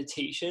guided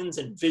meditations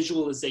and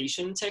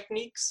visualization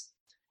techniques,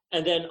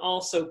 and then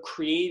also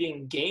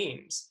creating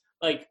games.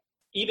 Like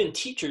even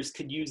teachers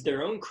could use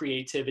their own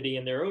creativity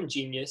and their own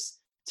genius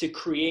to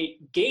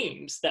create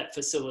games that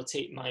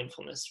facilitate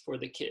mindfulness for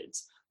the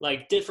kids,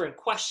 like different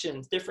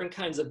questions, different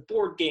kinds of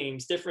board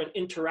games, different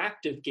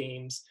interactive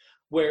games,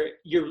 where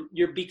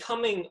you're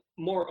becoming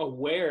more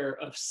aware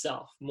of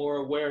self, more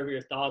aware of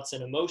your thoughts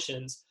and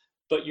emotions,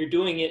 but you're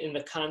doing it in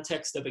the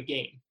context of a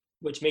game,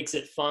 which makes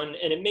it fun,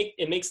 and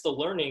it makes the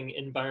learning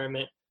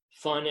environment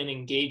fun and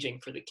engaging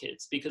for the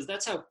kids, because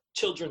that's how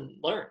children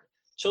learn.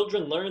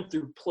 Children learn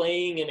through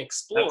playing and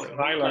exploring,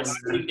 by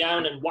sitting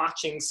down and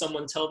watching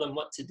someone tell them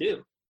what to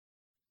do.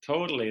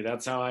 Totally.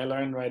 That's how I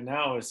learn right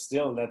now.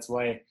 Still, that's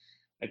why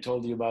I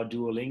told you about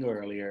Duolingo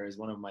earlier, is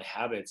one of my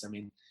habits. I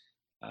mean,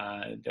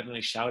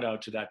 definitely shout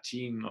out to that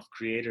team of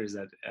creators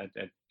at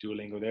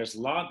Duolingo.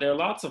 There are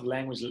lots of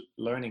language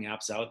learning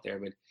apps out there,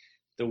 but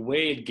the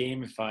way it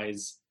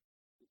gamifies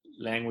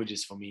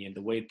languages for me, and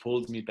the way it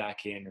pulls me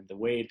back in, and the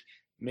way it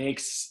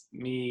makes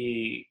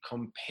me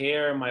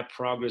compare my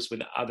progress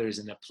with others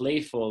in a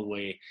playful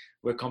way,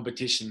 where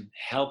competition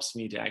helps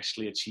me to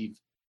actually achieve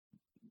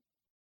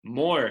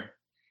more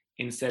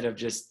instead of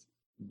just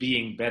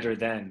being better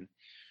than,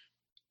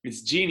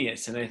 it's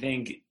genius. And I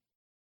think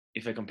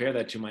if I compare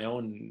that to my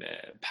own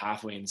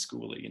pathway in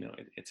school,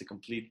 it's a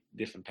complete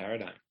different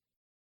paradigm.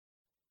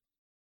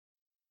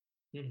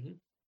 Mm-hmm.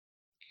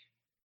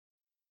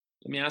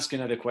 Let me ask you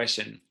another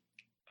question.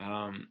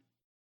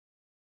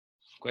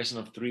 Question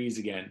of threes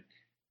again.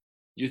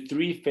 Your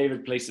 3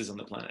 favorite places on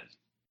the planet?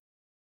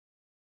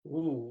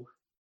 Ooh.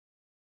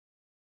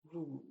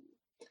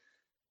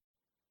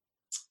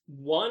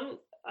 One,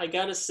 I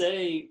gotta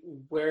say,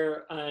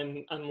 where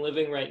I'm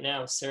living right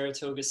now,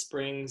 Saratoga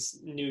Springs,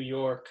 New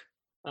York.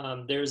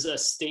 There's a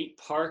state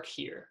park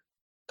here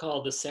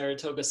called the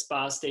Saratoga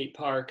Spa State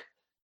Park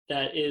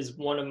that is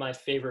one of my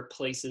favorite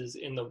places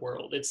in the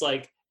world. It's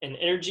like an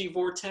energy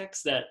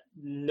vortex that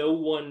no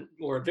one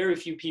or very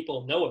few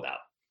people know about.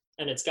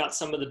 And it's got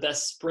some of the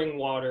best spring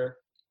water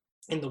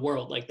in the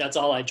world. Like that's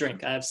all I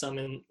drink. I have some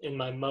in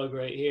my mug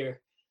right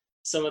here.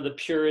 Some of the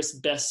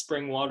purest, best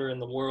spring water in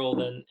the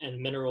world, and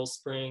mineral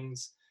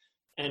springs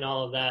and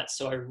all of that.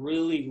 So I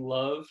really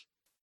love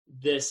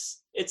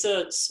this. It's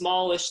a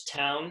smallish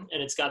town,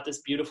 and it's got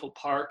this beautiful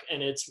park,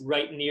 and it's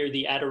right near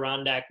the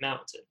Adirondack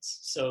Mountains.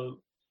 So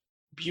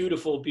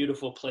beautiful,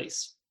 beautiful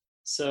place.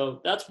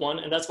 So that's one,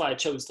 and that's why I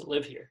chose to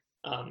live here.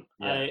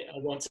 I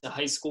went to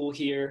high school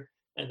here,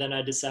 and then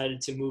I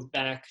decided to move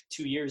back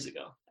 2 years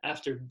ago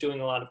after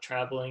doing a lot of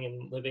traveling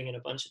and living in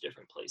a bunch of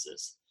different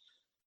places.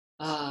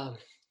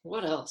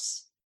 What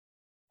else?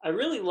 I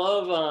really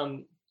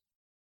love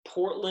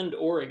Portland,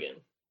 Oregon.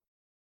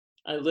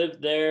 I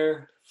lived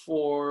there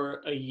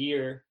for a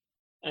year,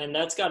 and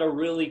that's got a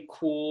really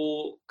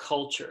cool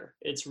culture.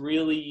 It's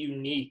really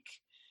unique.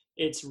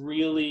 It's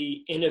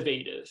really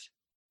innovative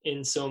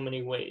in so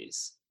many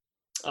ways.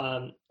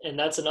 And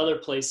that's another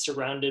place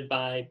surrounded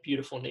by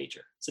beautiful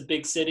nature. It's a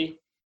big city,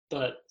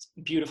 but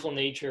beautiful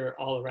nature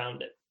all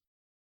around it.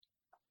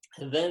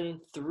 And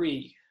then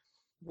 3,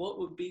 what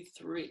would be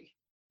 3?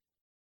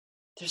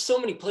 There's so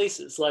many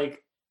places.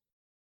 Like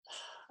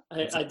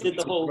I did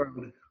the whole,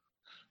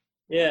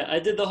 I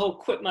did the whole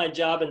quit my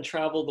job and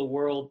travel the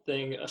world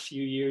thing a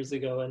few years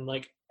ago. And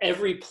like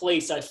every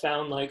place I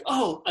found like,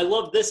 oh, I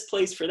love this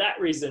place for that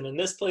reason and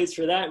this place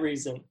for that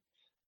reason.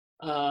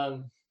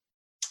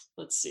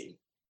 Let's see.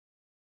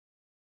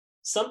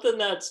 Something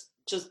that's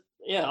just,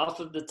 off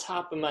of the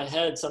top of my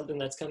head, something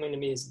that's coming to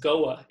me is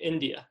Goa,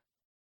 India.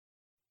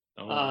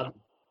 Oh.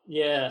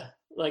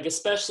 Like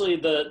especially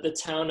the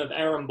town of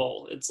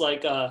Arambol. It's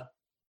like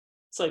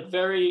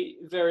very,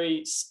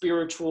 very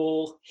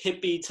spiritual,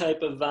 hippie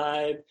type of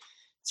vibe.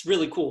 It's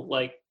really cool.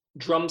 Like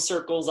drum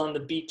circles on the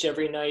beach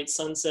every night,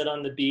 sunset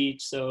on the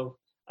beach. So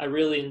I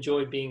really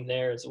enjoy being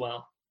there as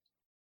well.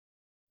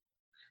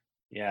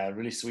 Yeah,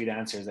 really sweet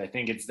answers. I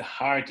think it's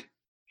hard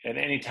at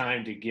any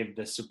time to give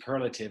the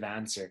superlative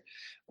answer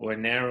or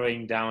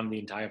narrowing down the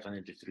entire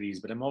planet to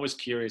 3s, but I'm always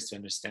curious to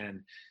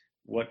understand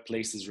what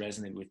places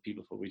resonate with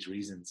people for which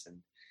reasons.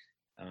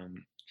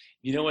 And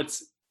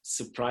what's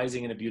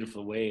surprising in a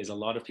beautiful way is a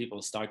lot of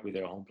people start with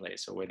their home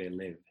place or where they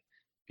live,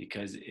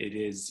 because it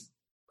is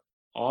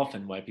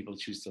often why people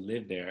choose to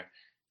live there.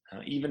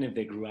 Even if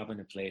they grew up in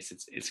a place,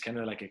 it's kind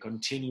of like a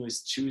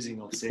continuous choosing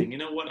of saying, you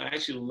know what, I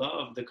actually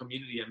love the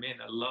community I'm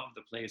in. I love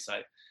the place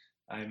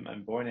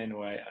I'm born in,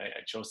 or I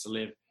chose to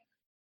live.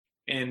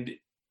 And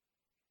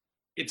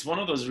it's one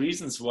of those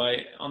reasons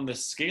why on the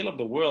scale of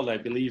the world, I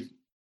believe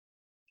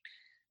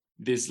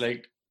this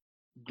like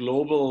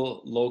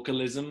global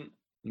localism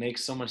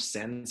makes so much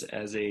sense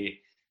as a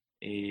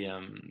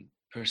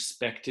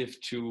perspective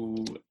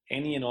to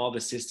any and all the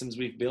systems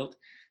we've built.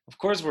 Of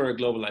course, we're a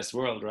globalized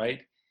world,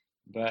 right?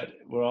 But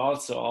we're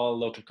also all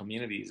local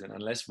communities. And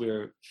unless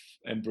we're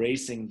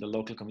embracing the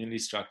local community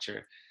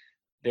structure,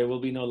 there will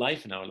be no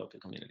life in our local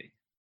community.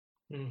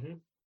 Mm-hmm.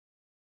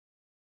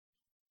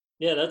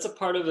 Yeah, that's a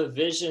part of a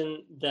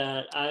vision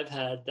that I've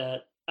had,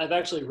 that I've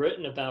actually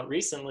written about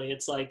recently.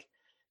 It's like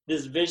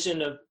this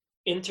vision of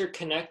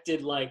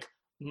interconnected, like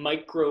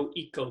micro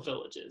eco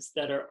villages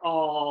that are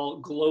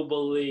all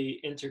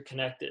globally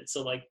interconnected.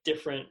 So like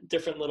different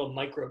little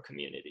micro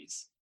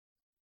communities.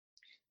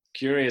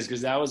 Curious,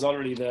 because that was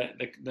already the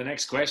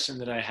next question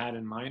that I had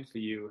in mind for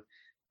you,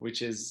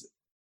 which is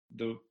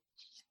the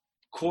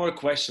core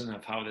question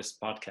of how this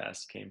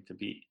podcast came to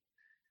be.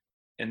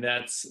 And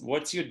that's,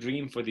 what's your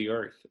dream for the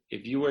earth?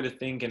 If you were to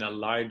think in a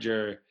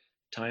larger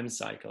time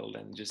cycle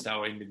than just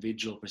our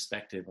individual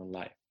perspective on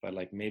life, but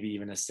like maybe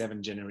even a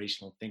 7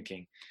 generational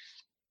thinking,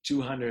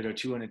 200 or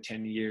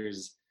 210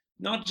 years,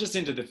 not just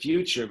into the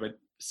future, but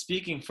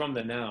speaking from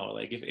the now,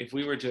 like if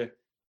we were to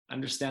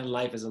understand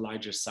life as a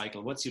larger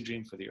cycle, what's your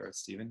dream for the earth,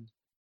 Stephen?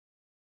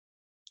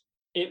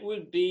 It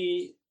would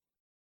be,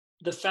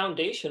 the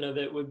foundation of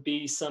it would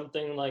be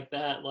something like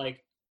that,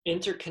 like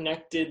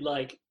interconnected,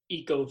 like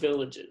eco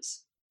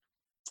villages.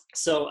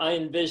 So I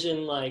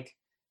envision like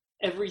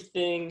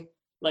everything,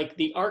 like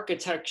the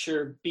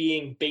architecture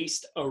being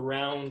based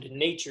around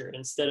nature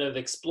instead of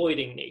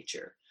exploiting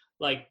nature,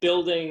 like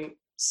building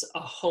a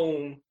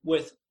home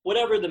with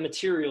whatever the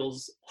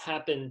materials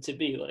happen to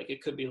be. Like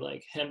it could be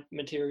like hemp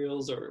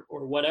materials or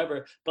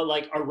whatever, but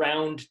like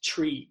around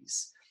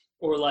trees,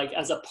 or like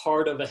as a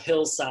part of a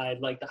hillside,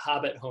 like the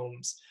Hobbit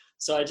homes.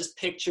 So I just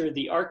picture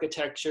the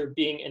architecture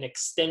being an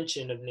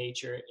extension of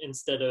nature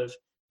instead of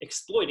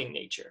exploiting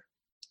nature.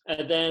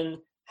 And then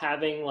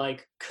having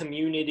like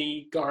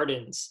community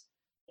gardens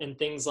and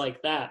things like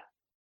that.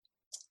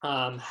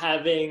 I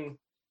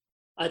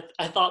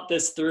thought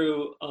this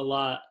through a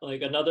lot.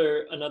 Like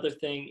another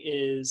thing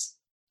is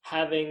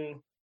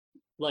having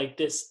like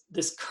this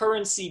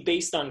currency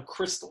based on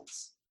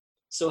crystals.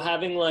 So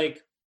having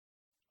like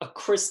a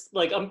crystal,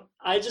 like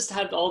I just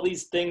have all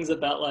these things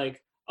about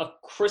like a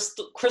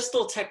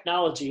crystal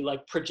technology,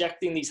 like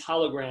projecting these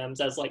holograms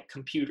as like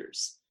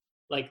computers,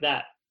 like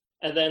that.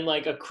 And then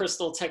like a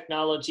crystal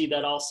technology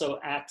that also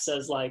acts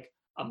as like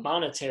a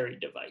monetary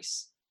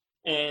device.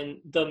 And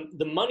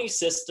the money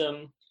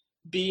system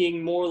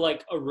being more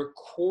like a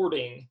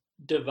recording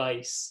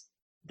device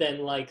than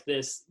like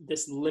this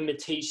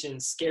limitation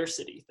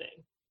scarcity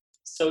thing.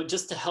 So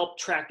just to help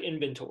track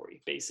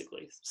inventory,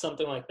 basically,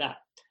 something like that.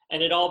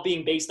 And it all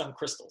being based on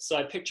crystals. So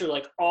I picture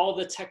like all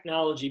the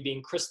technology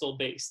being crystal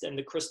based and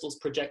the crystals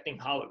projecting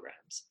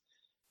holograms.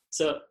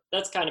 So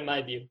that's kind of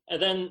my view.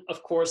 And then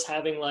of course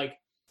having like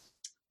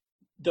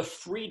the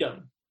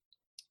freedom,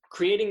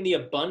 creating the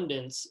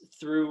abundance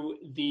through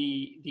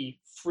the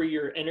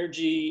freer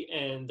energy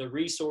and the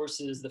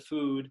resources, the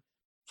food,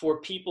 for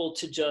people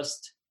to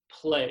just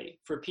play,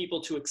 for people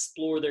to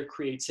explore their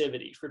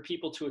creativity, for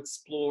people to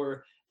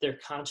explore their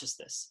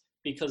consciousness,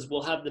 because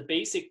we'll have the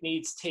basic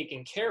needs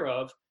taken care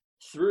of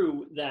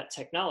through that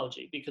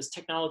technology, because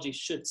technology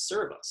should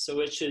serve us.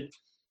 So it should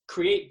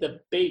create the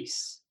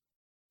base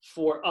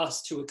for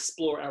us to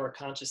explore our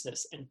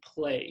consciousness and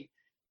play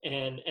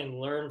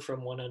and learn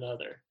from one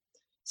another.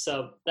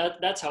 So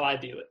that's how I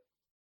view it.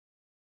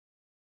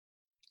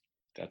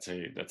 That's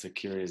a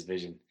curious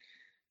vision.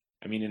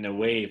 I mean, in a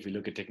way, if we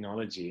look at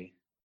technology,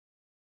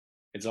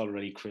 it's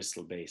already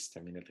crystal based.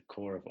 I mean, at the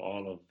core of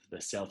all of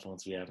the cell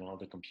phones we have and all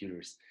the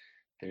computers,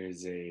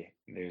 there's a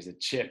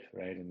chip,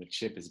 right? And the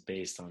chip is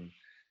based on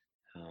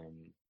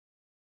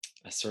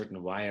a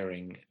certain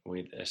wiring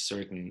with a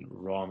certain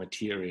raw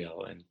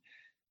material, and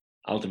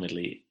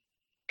ultimately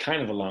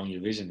kind of along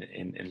your vision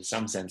in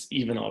some sense,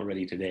 even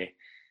already today.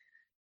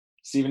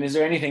 Stephen, is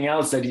there anything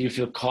else that you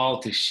feel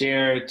called to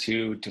share,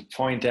 to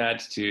point at,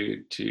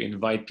 to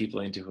invite people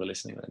into who are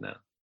listening right now?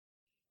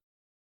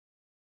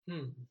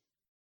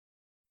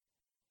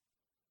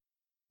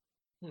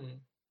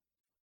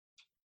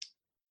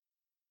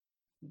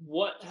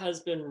 What has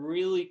been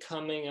really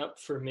coming up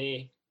for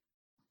me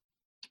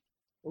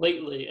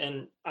lately,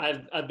 and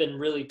I've been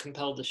really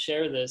compelled to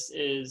share this,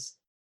 is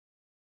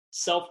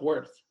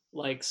self-worth.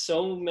 Like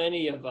so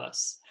many of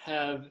us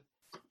have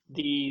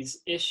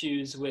these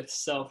issues with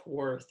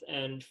self-worth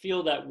and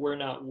feel that we're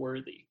not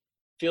worthy,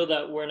 to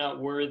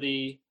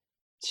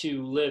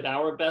live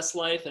our best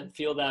life, and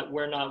feel that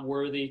we're not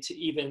worthy to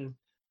even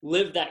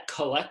live that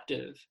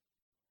collective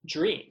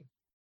dream,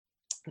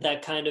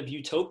 that kind of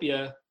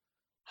utopia,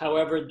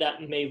 however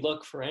that may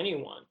look for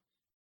anyone.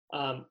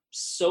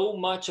 So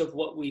much of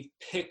what we've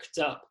picked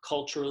up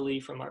culturally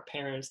from our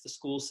parents, the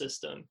school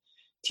system,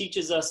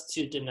 teaches us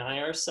to deny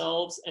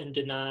ourselves and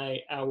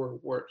deny our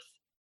worth.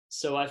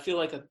 So I feel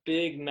like a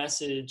big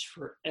message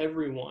for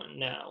everyone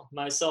now,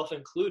 myself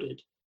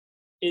included,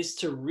 is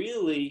to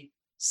really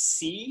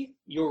see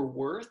your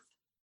worth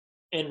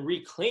and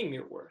reclaim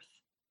your worth.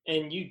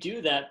 And you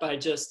do that by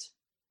just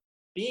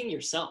being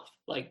yourself,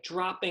 like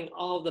dropping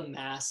all the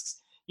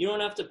masks. You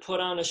don't have to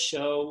put on a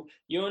show.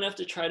 You don't have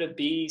to try to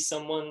be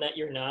someone that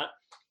you're not.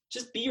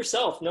 Just be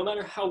yourself, no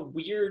matter how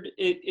weird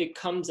it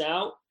comes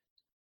out.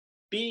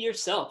 Be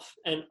yourself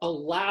and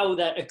allow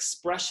that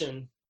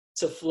expression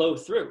to flow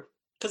through,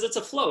 because it's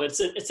a flow. It's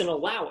an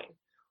allowing.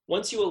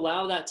 Once you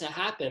allow that to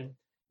happen,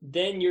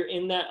 then you're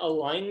in that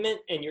alignment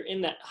and you're in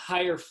that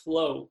higher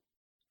flow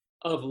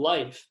of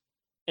life.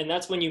 And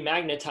that's when you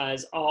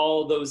magnetize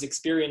all those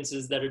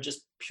experiences that are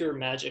just pure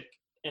magic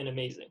and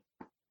amazing.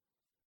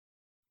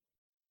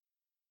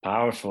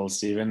 Powerful,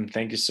 Stephen.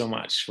 Thank you so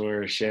much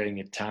for sharing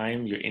your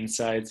time, your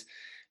insights,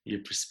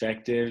 your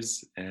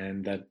perspectives,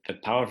 and that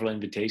powerful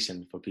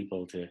invitation for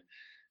people to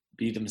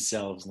be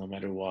themselves no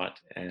matter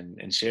what,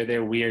 and share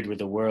their weird with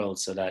the world,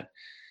 so that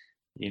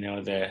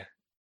the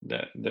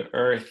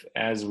earth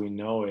as we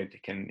know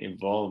it can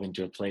evolve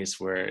into a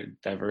place where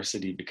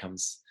diversity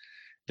becomes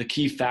the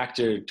key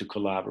factor to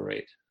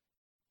collaborate.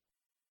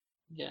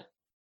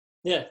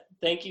 Yeah,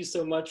 thank you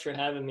so much for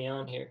having me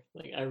on here.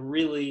 Like, I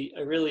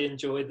really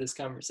enjoyed this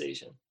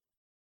conversation.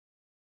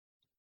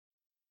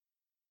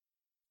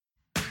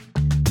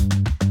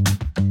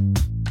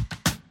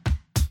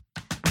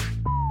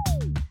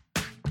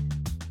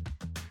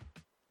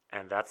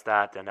 And that's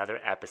that, another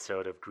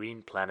episode of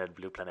Green Planet,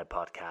 Blue Planet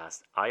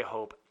podcast. I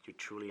hope you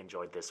truly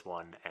enjoyed this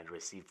one and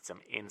received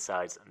some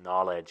insights,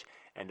 knowledge,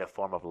 and a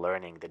form of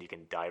learning that you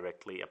can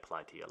directly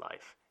apply to your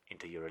life,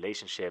 into your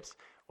relationships,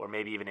 or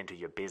maybe even into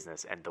your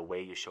business and the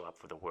way you show up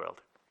for the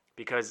world.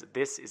 Because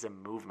this is a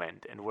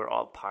movement and we're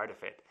all part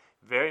of it,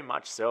 very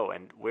much so,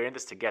 and we're in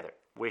this together.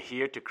 We're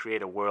here to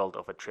create a world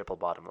of a triple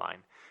bottom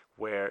line,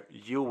 where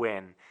you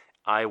win,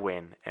 I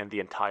win, and the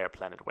entire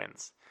planet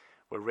wins.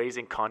 We're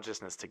raising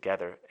consciousness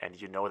together,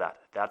 and you know that.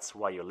 That's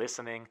why you're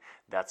listening.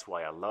 That's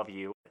why I love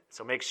you.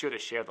 So make sure to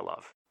share the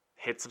love.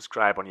 Hit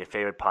subscribe on your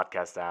favorite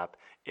podcast app.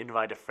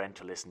 Invite a friend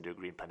to listen to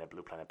Green Planet,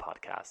 Blue Planet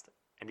podcast.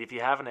 And if you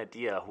have an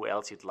idea who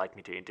else you'd like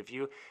me to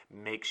interview,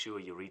 make sure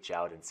you reach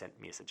out and send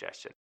me a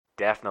suggestion.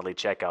 Definitely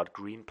check out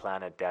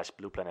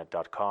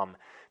greenplanet-blueplanet.com,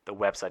 the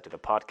website to the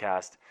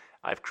podcast.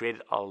 I've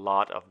created a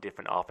lot of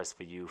different offers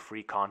for you,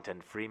 free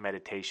content, free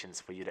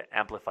meditations for you to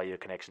amplify your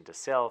connection to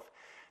self,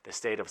 the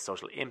state of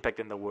social impact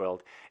in the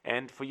world,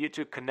 and for you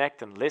to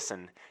connect and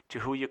listen to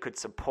who you could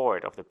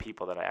support of the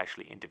people that I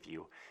actually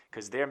interview,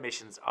 because their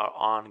missions are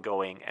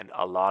ongoing and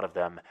a lot of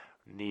them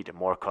need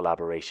more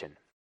collaboration.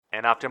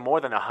 And after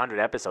more than 100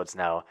 episodes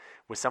now,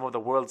 with some of the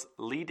world's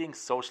leading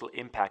social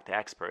impact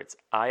experts,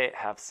 I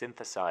have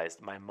synthesized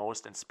my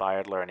most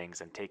inspired learnings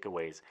and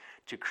takeaways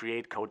to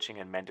create coaching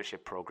and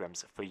mentorship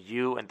programs for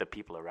you and the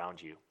people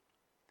around you.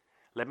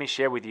 Let me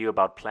share with you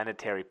about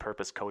planetary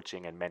purpose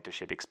coaching and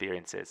mentorship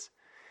experiences.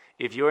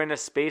 If you're in a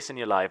space in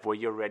your life where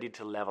you're ready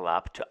to level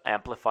up, to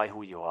amplify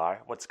who you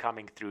are, what's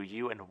coming through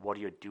you, and what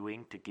you're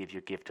doing to give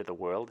your gift to the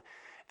world,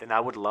 then I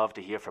would love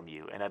to hear from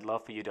you. And I'd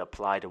love for you to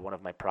apply to one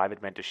of my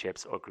private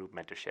mentorships or group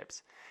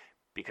mentorships.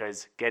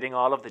 Because getting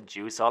all of the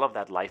juice, all of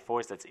that life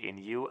force that's in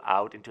you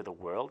out into the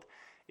world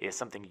is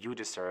something you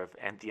deserve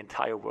and the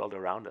entire world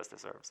around us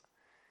deserves.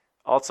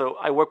 Also,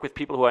 I work with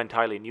people who are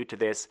entirely new to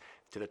this,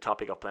 to the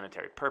topic of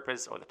planetary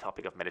purpose or the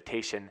topic of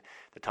meditation,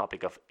 the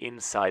topic of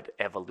inside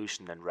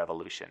evolution and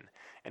revolution.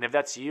 And if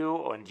that's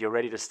you and you're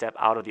ready to step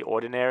out of the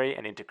ordinary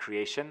and into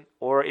creation,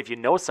 or if you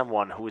know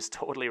someone who is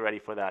totally ready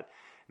for that,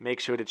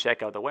 make sure to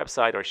check out the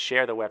website or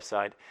share the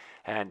website.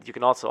 And you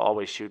can also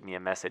always shoot me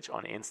a message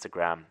on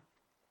Instagram.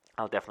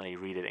 I'll definitely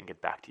read it and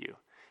get back to you.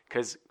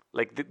 Because,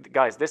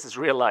 guys, this is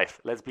real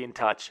life. Let's be in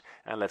touch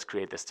and let's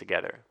create this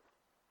together.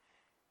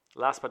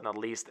 Last but not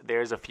least,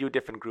 there's a few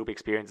different group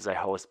experiences I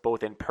host,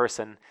 both in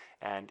person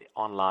and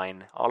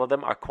online. All of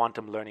them are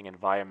quantum learning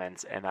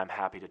environments, and I'm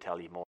happy to tell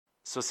you more.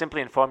 So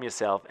simply inform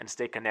yourself and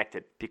stay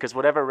connected, because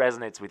whatever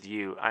resonates with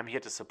you, I'm here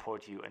to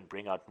support you and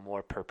bring out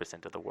more purpose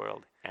into the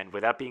world. And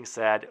with that being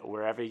said,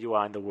 wherever you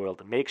are in the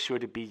world, make sure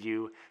to be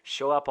you,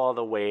 show up all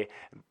the way,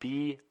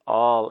 be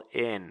all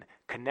in.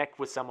 Connect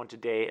with someone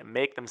today,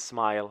 make them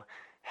smile,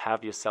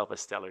 have yourself a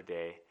stellar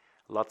day.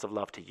 Lots of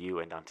love to you,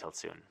 and until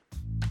soon.